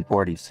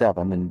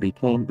 1947 and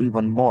became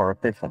even more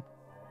efficient.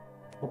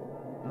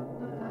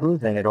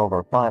 Cruising at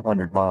over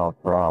 500 miles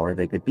per hour,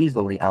 they could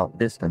easily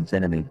outdistance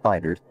enemy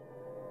fighters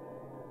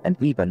and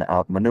even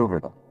outmaneuver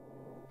them.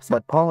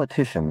 But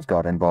politicians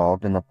got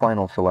involved in the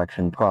final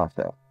selection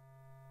process.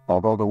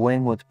 Although the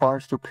wing was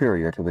far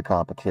superior to the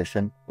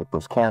competition, it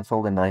was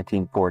canceled in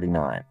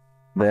 1949.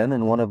 Then,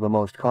 in one of the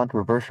most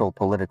controversial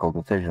political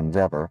decisions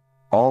ever,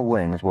 all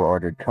wings were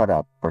ordered cut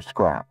up for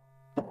scrap.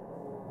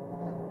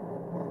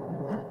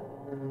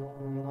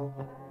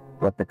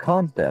 But the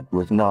concept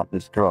was not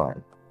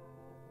destroyed.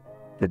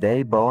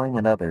 Today, Boeing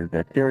and others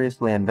are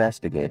seriously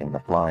investigating the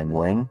flying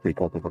wing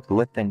because of its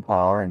lifting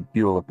power and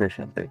fuel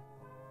efficiency.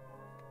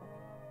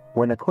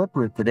 When equipped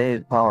with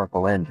today's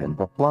powerful engines,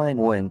 a flying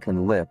wing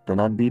can lift an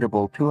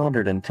unbeatable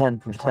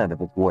 210%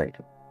 of its weight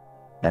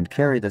and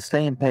carry the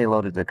same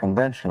payload as a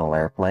conventional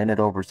airplane at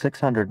over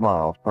 600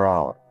 miles per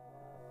hour,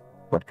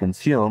 but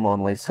consume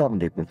only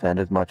 70%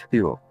 as much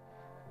fuel.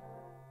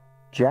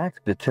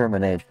 Jack's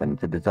determination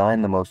to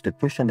design the most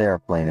efficient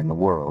airplane in the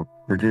world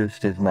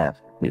produced his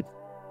masterpiece.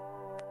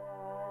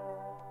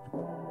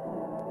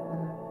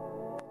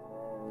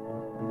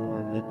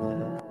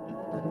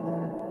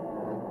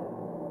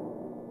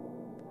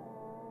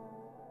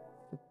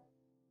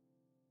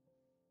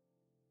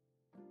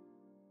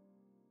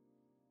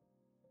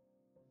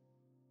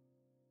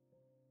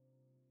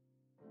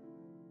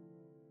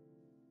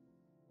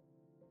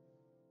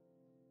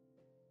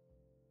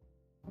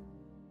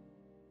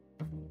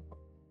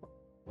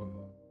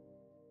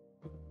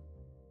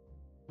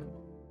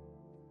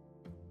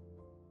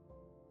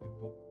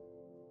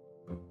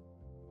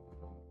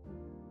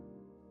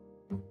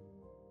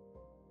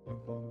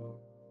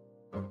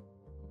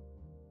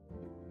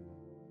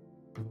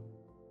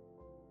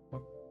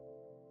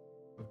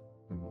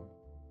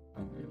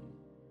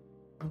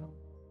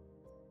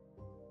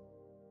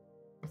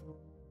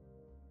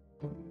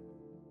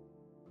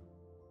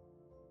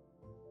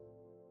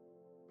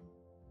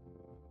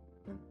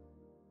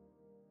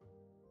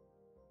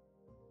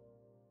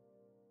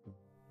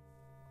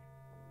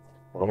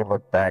 When you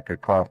look back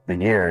across the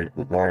years,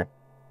 there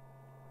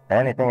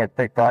Anything that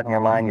sticks out in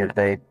your mind, you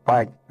say,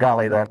 by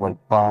golly, that was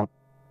fun.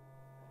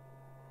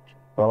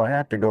 Well, I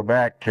have to go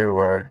back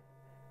to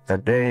a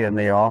day in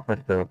the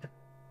office of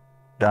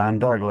Don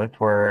Douglas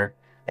where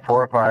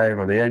 4 or 5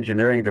 of the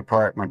engineering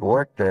department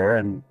worked there,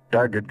 and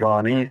Doug had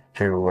gone east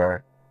to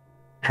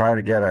try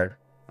to get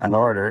an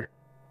order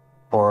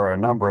for a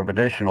number of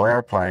additional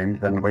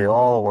airplanes, and we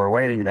all were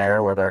waiting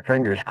there with our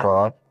fingers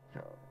crossed.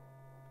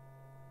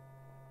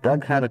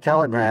 Doug sent a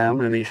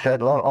telegram, and he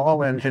said, "Well,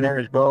 all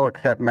engineers go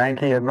except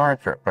Mankey and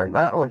Northrop," and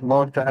that was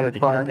most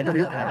satisfying.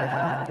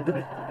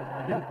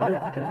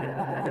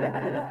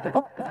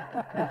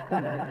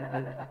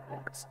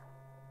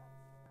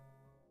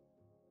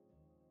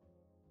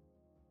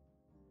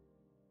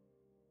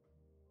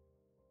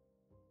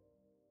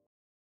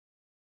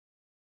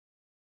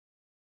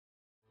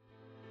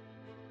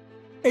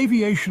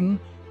 Aviation,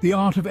 the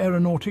art of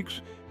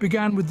aeronautics,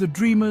 began with the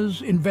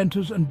dreamers,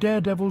 inventors, and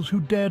daredevils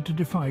who dared to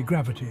defy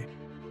gravity.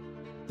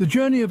 The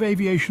journey of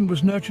aviation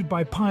was nurtured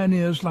by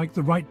pioneers like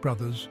the Wright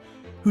brothers,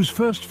 whose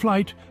first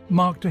flight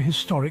marked a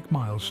historic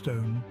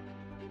milestone.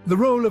 The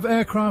role of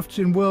aircrafts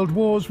in world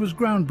wars was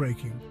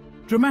groundbreaking,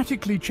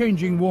 dramatically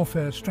changing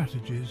warfare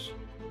strategies.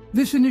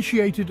 This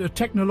initiated a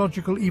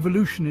technological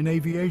evolution in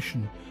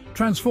aviation,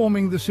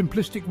 transforming the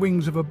simplistic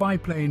wings of a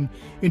biplane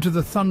into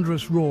the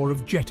thunderous roar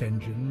of jet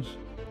engines.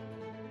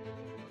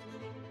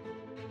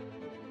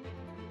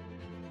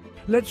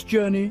 Let's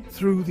journey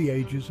through the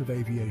ages of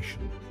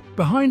aviation.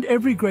 Behind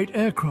every great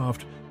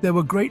aircraft, there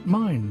were great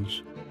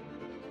minds.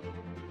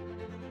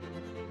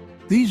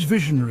 These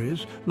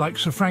visionaries, like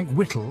Sir Frank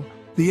Whittle,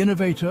 the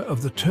innovator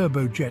of the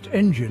turbojet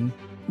engine,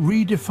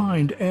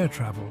 redefined air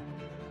travel.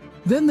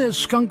 Then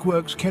there's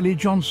Skunkworks Kelly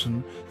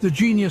Johnson, the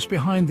genius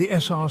behind the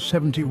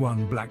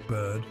SR-71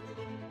 Blackbird.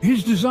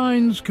 His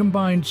designs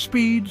combined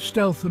speed,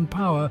 stealth, and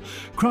power,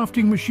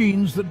 crafting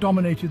machines that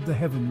dominated the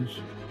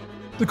heavens.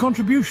 The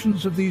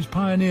contributions of these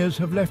pioneers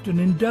have left an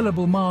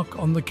indelible mark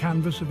on the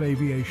canvas of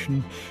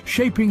aviation,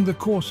 shaping the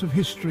course of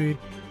history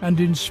and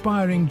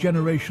inspiring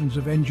generations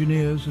of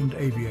engineers and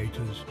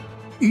aviators.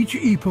 Each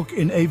epoch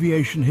in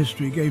aviation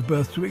history gave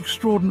birth to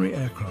extraordinary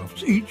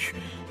aircrafts, each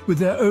with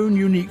their own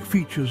unique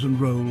features and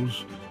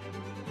roles.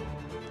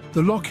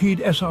 The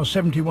Lockheed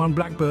SR-71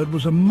 Blackbird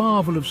was a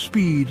marvel of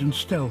speed and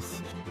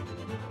stealth.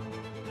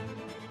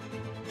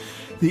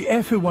 The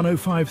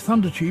F-105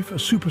 Thunderchief, a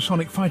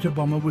supersonic fighter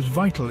bomber, was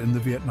vital in the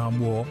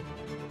Vietnam War.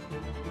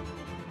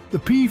 The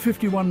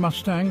P-51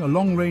 Mustang, a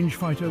long-range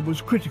fighter,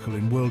 was critical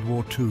in World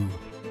War II.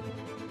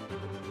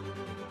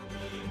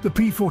 The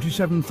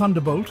P-47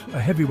 Thunderbolt,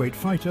 a heavyweight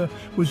fighter,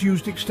 was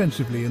used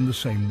extensively in the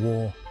same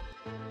war.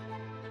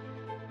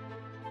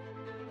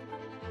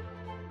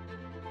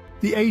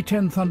 The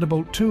A-10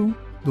 Thunderbolt II,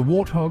 the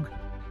Warthog,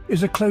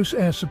 is a close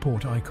air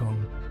support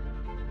icon.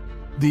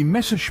 The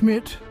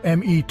Messerschmitt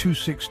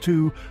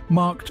Me-262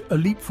 marked a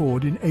leap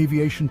forward in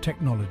aviation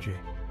technology.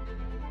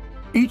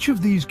 Each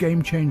of these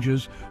game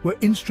changers were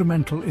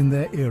instrumental in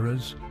their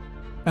eras,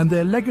 and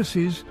their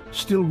legacies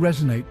still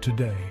resonate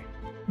today.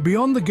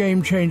 Beyond the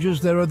game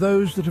changers, there are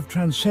those that have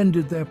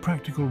transcended their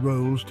practical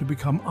roles to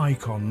become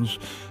icons.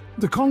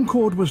 The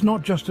Concorde was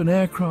not just an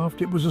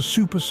aircraft, it was a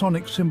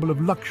supersonic symbol of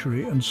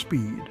luxury and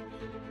speed.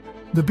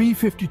 The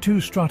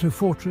B-52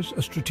 Stratofortress,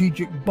 a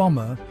strategic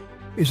bomber,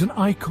 is an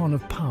icon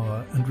of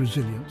power and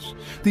resilience.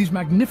 These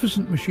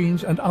magnificent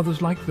machines and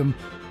others like them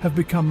have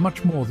become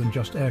much more than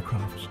just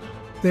aircrafts.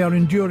 They are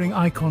enduring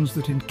icons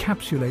that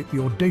encapsulate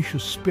the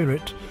audacious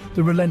spirit,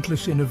 the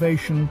relentless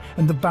innovation,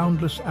 and the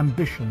boundless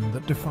ambition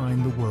that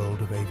define the world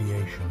of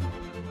aviation.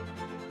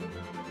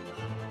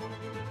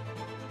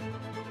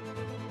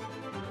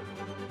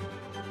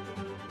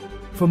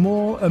 For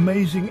more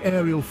amazing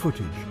aerial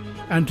footage,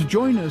 and to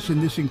join us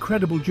in this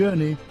incredible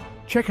journey,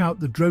 check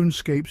out the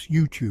Dronescapes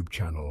YouTube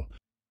channel.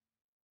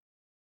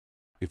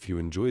 If you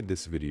enjoyed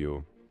this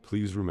video,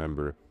 please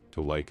remember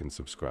to like and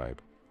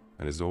subscribe.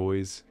 And as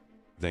always,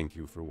 thank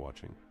you for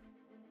watching.